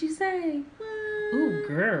 Girl, what you say? What? Ooh,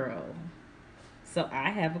 girl. So I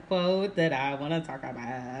have a quote that I want to talk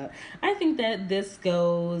about. I think that this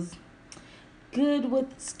goes good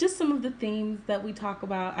with just some of the themes that we talk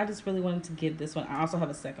about. I just really wanted to give this one. I also have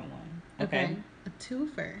a second one. Okay. A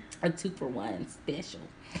twofer. A 2-for-1 special.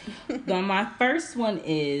 So my first one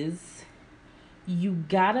is, you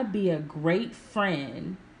gotta be a great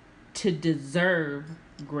friend to deserve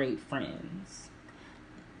great friends.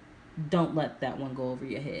 Don't let that one go over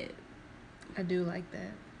your head. I do like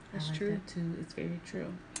that. That's true. That too. It's very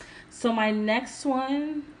true. So my next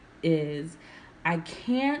one is, I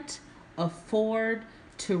can't afford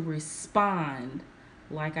to respond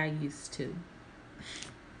like I used to.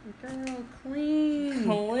 Girl, clean.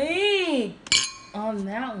 Clean on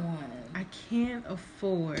that one. I can't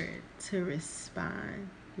afford to respond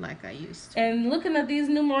like I used to. And looking at these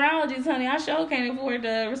numerologies, honey, I sure can't afford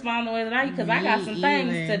to respond the way that because I got some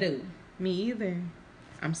things to do. Me either.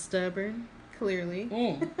 I'm stubborn, clearly.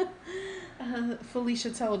 Felicia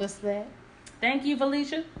told us that. Thank you,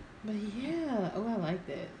 Felicia. But yeah, I like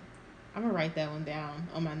that. I'm gonna write that one down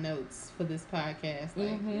on my notes for this podcast.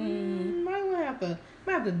 Like, might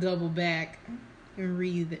have to double back and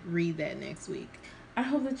read that next week. I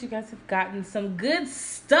hope that you guys have gotten some good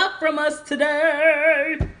stuff from us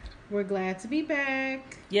today. We're glad to be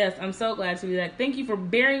back. Yes, I'm so glad to be back. Thank you for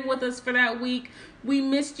bearing with us for that week. We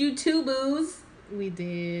missed you too, boos. We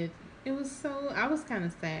did. I was kind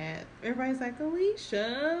of sad. Everybody's like,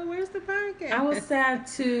 Alicia, where's the podcast? I was sad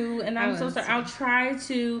too, and I'm so sorry. Too. I'll try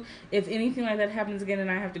to, if anything like that happens again and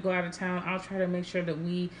I have to go out of town, I'll try to make sure that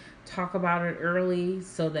we talk about it early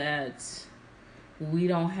so that we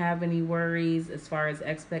don't have any worries as far as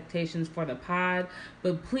expectations for the pod.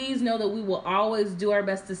 But please know that we will always do our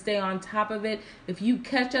best to stay on top of it. If you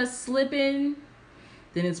catch us slipping,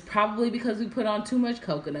 then it's probably because we put on too much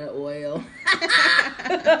coconut oil.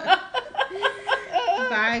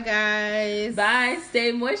 Bye, guys. Bye.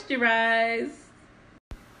 Stay moisturized.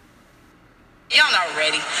 Y'all not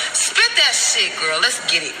ready. Spit that shit, girl. Let's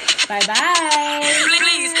get it. Bye-bye.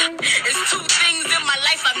 Please, it's two things in my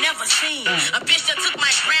life I've never seen. A bitch that took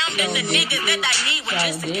my crown and the nigga that I need. Well,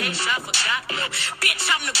 just in case y'all forgot, though. Bitch,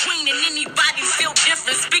 I'm the queen and anybody's still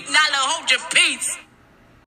different. Speak now, hold your peace.